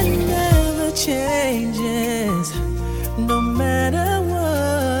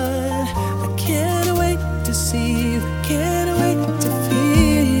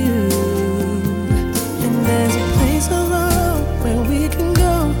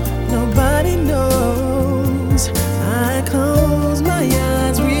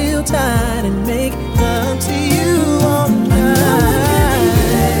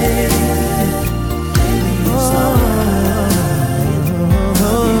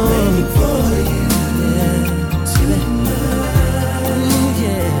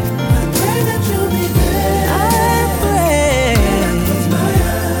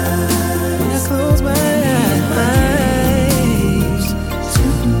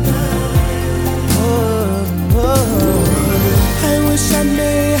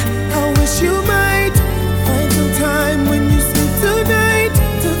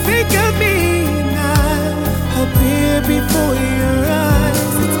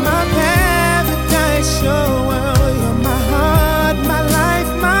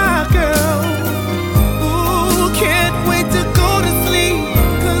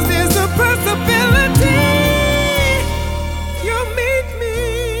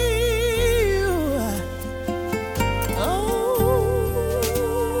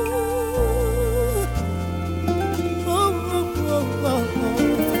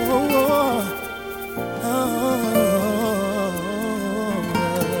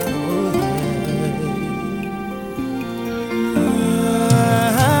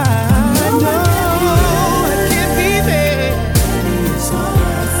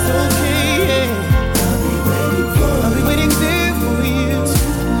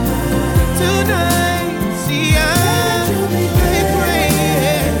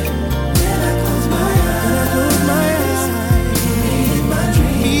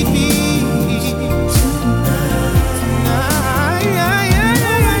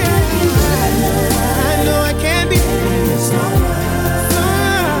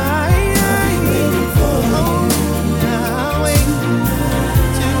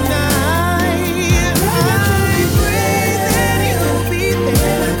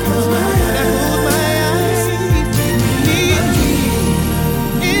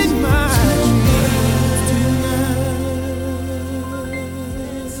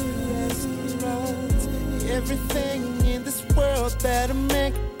 Everything in this world that a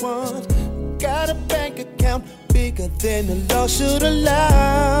man could want. Got a bank account bigger than the law should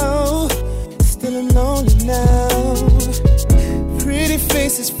allow. Still I'm lonely now. Pretty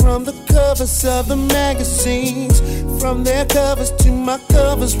faces from the covers of the magazines. From their covers to my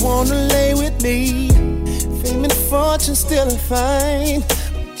covers, wanna lay with me. Fame and fortune still I find.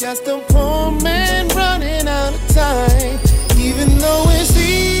 Just a poor man running out of time. Even though it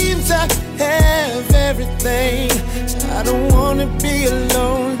seems I have everything, I don't wanna be a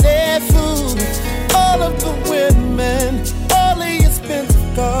lonely fool. All of the women, all the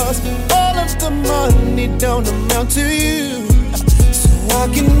expensive cars, all of the money don't amount to you. So I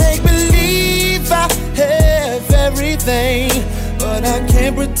can make believe I have everything, but I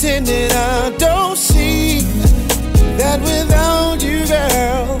can't pretend that I don't see that without you,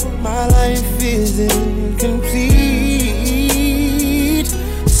 girl, my life is incomplete.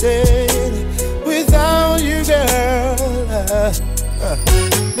 Said, without you, girl,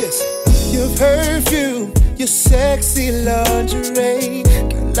 listen, your perfume, your sexy lingerie,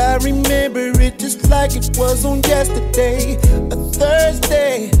 girl, I remember it just like it was on yesterday. A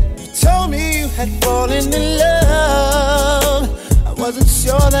Thursday, you told me you had fallen in love. I wasn't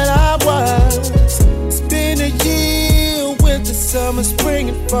sure that I was. It's been a year, winter, summer, spring,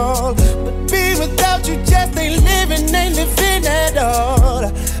 and fall, but being without you just ain't living at all.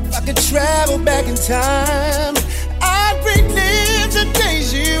 If I could travel back in time, I'd relive the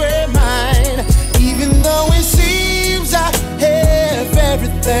days you were mine. Even though it seems I have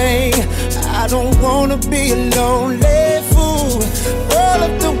everything, I don't wanna be a lonely fool. All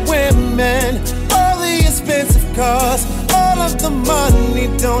of the women, all the expensive cars, all of the money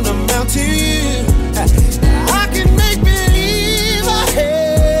don't amount to you. I can make believe I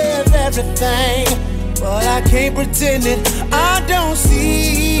have everything, but I can't pretend that I don't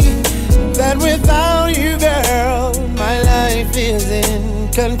see that without you, girl, my life is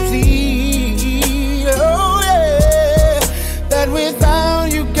incomplete. Oh yeah, that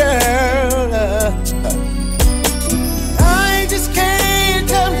without you, girl, I just can't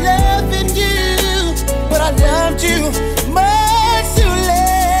help loving you, but I loved you much too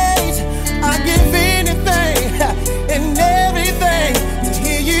late. I give anything and everything to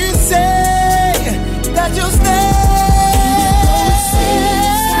hear you say that you'll stay.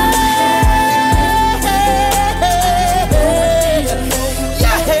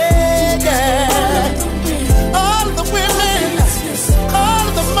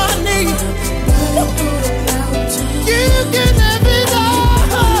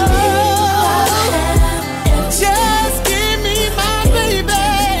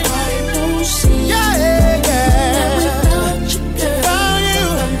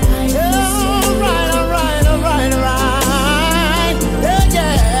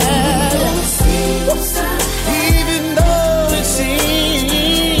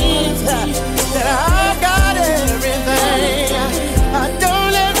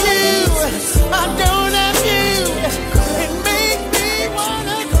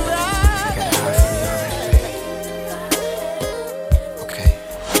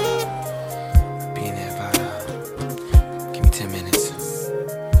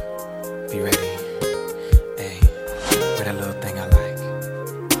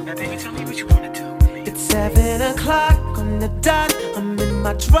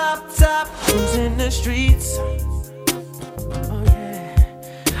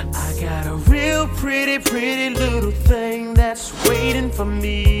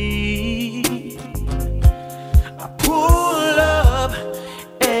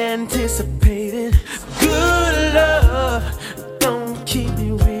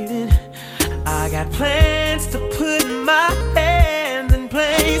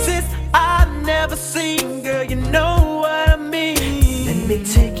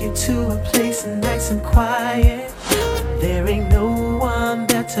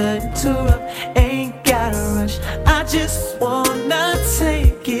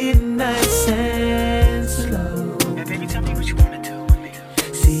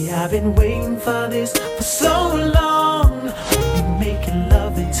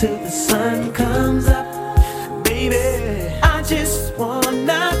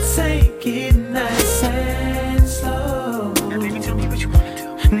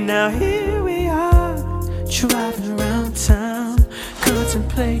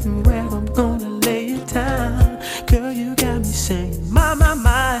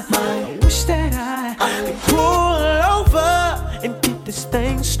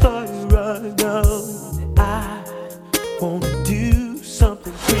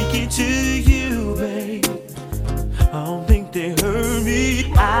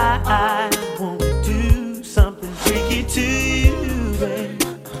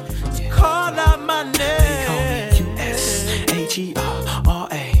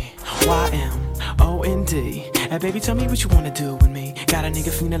 baby, tell me what you wanna do with me. Got a nigga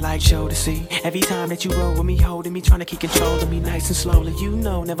feeling like show to see. Every time that you roll with me, holding me, trying to keep control of me nice and slowly. You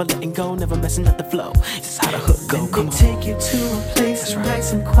know, never letting go, never messing up the flow. This is how the hook go. Let me take you to a place that's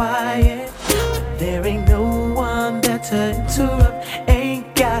nice and quiet. There ain't no one there to interrupt.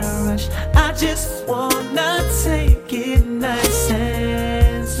 Ain't gotta rush. I just wanna take it nice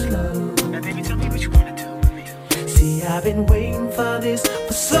and slow. Now, baby, tell me what you wanna do with me. See, I've been waiting for this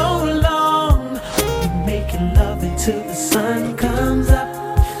for so long. We're making love until the sun comes up.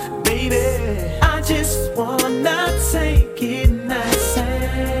 Baby, I just wanna take it nice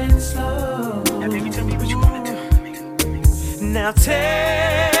and slow. Now, baby, tell me what you wanna do with me. Now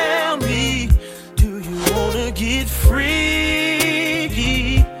tell me, do you wanna get free?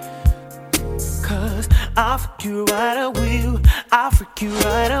 Cause I'll freak you right, I will. I'll freak you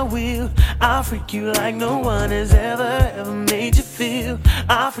right, I will. I'll freak you like no one has ever made you feel.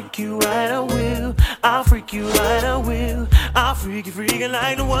 I'll freak you right, I will. I'll freak you right, I will. I'll freak you freaking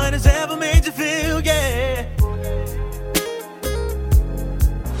like no one has ever made you feel, yeah.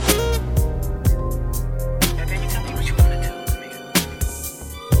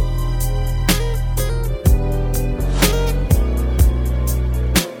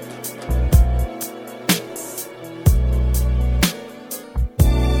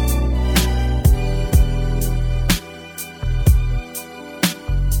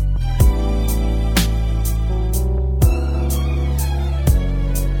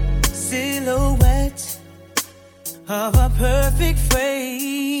 Of a perfect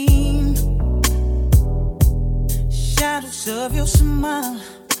frame, shadows of your smile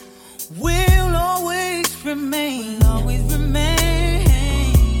will always remain, always remain.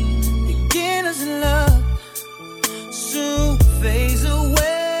 Beginners in love soon fades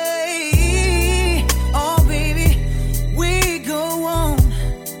away. Oh baby, we go on.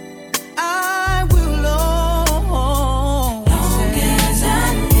 I will always, long as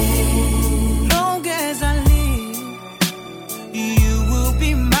I live, long as I live. You will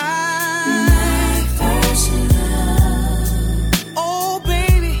be my first love. Oh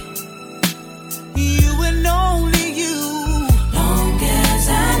baby, you and only you. Long as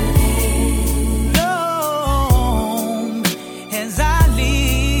I live, long as I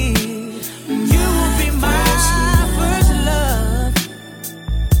live, you will be my first love,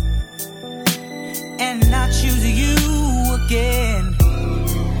 and I choose you again.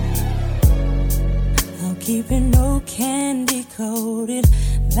 I'm keeping no candy coated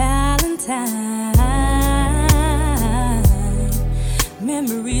Valentine.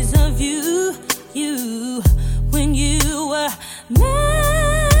 Memories of you when you were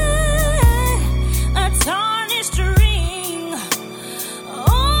mine. A tarnished ring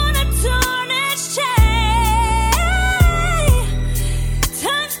on a tarnished chain.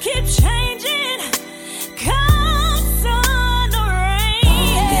 Times keep changing, come sun or rain.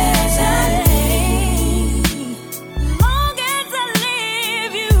 Long as I long as I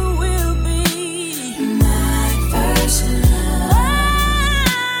live, you will be my first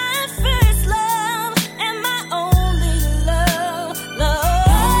love, and my only love.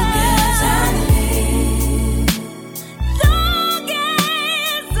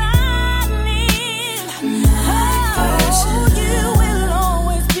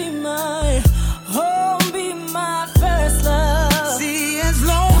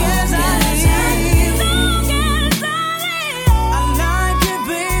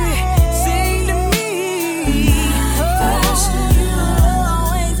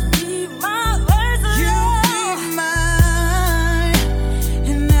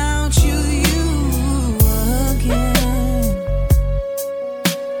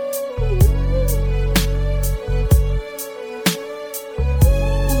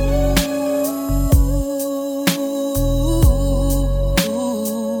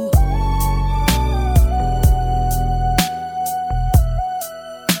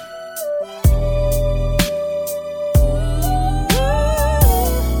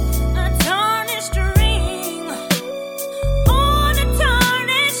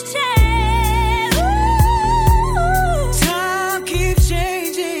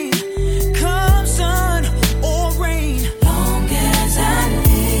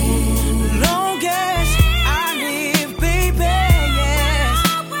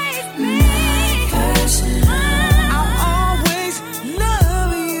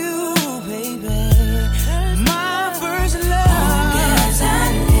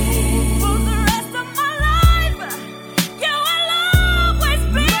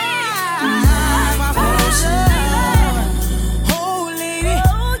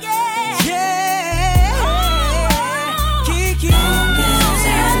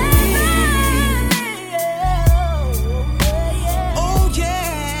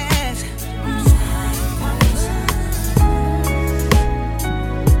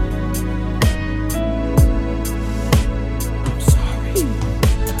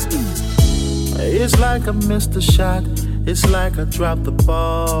 like I missed a shot. It's like I dropped the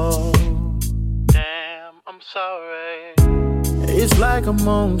ball. Damn, I'm sorry. It's like I'm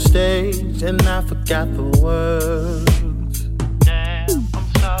on stage and I forgot the words. Damn, I'm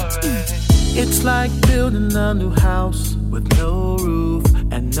sorry. It's like building a new house with no roof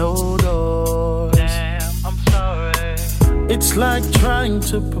and no doors. Damn, I'm sorry. It's like trying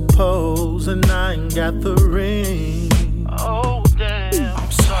to propose and I ain't got the ring. Oh, damn,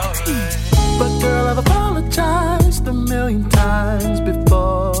 I'm sorry. But girl, I've apologized a million times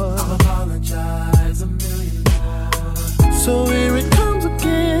before. I've apologized a million more. So here it comes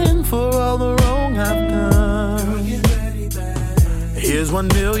again for all the wrong I've done. Girl, get ready, babe. Here's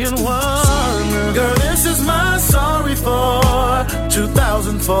 1,000,001. Girl, this is my sorry for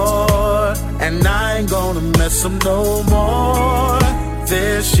 2004. And I ain't gonna mess up no more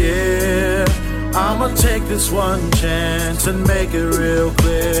this year. I'ma take this one chance and make it real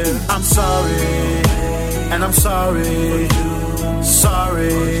clear. I'm sorry, and I'm sorry,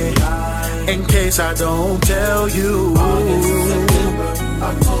 sorry, in case I don't tell you.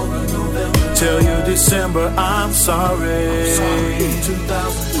 Tell you December, I'm sorry.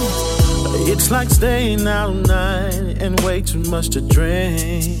 It's like staying out all night and way too much to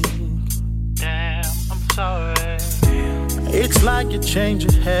drink. Damn, I'm sorry. It's like you change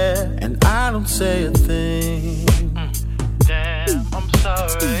your hair and I don't say a thing. Damn, I'm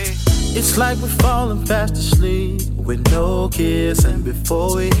sorry. It's like we're falling fast asleep with no kiss and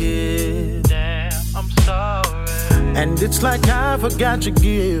before we hit. Damn, I'm sorry. And it's like I forgot your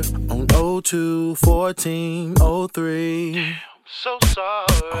gift on 02/14/03. Damn, I'm so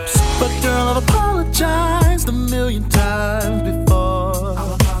sorry. But girl, I've apologized a million times before.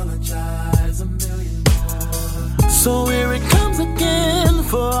 I'll apologize a million more. So here it comes again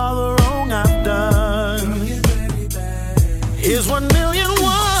for all the wrong I've done. Here's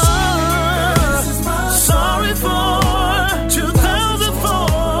 1,000,001. Sorry for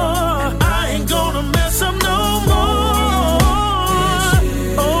 2004. I ain't gonna mess up no more.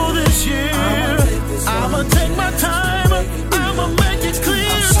 Oh, this year I'ma take my time. I'ma make it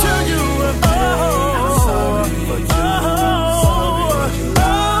clear to you.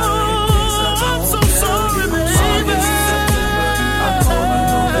 I'm so sorry, baby.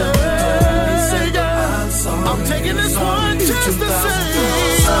 I'm taking this one just to say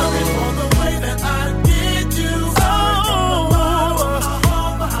sorry for the way that I did you. Sorry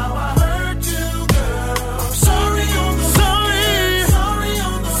for how I hurt you, girl. I'm sorry on the sorry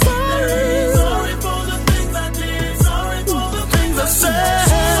on the sorry for the things I did. Sorry for the things I said.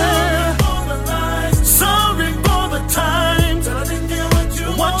 Sorry for the lies. Sorry for the times that I didn't get what you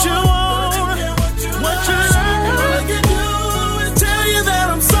want. What you all I can do is tell you that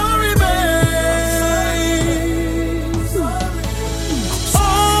I'm sorry, babe.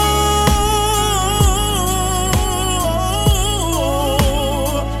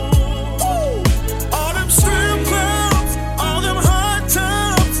 All them strip clubs, all them hard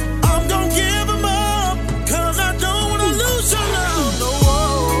times, I'm gonna give them up, 'cause I don't wanna lose your love, no.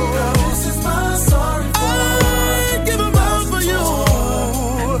 This is my sorry for. I ain't giving up for you.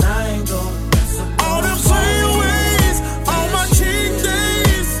 And I ain't gonna mess up. All them playaways, all my cheat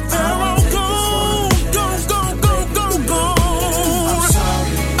days, they're all gone.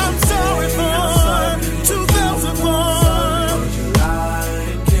 I'm sorry for 2004.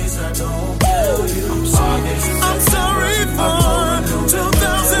 In case I don't tell you. I'm sorry for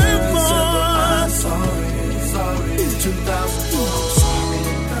 2004. Sorry, 2004.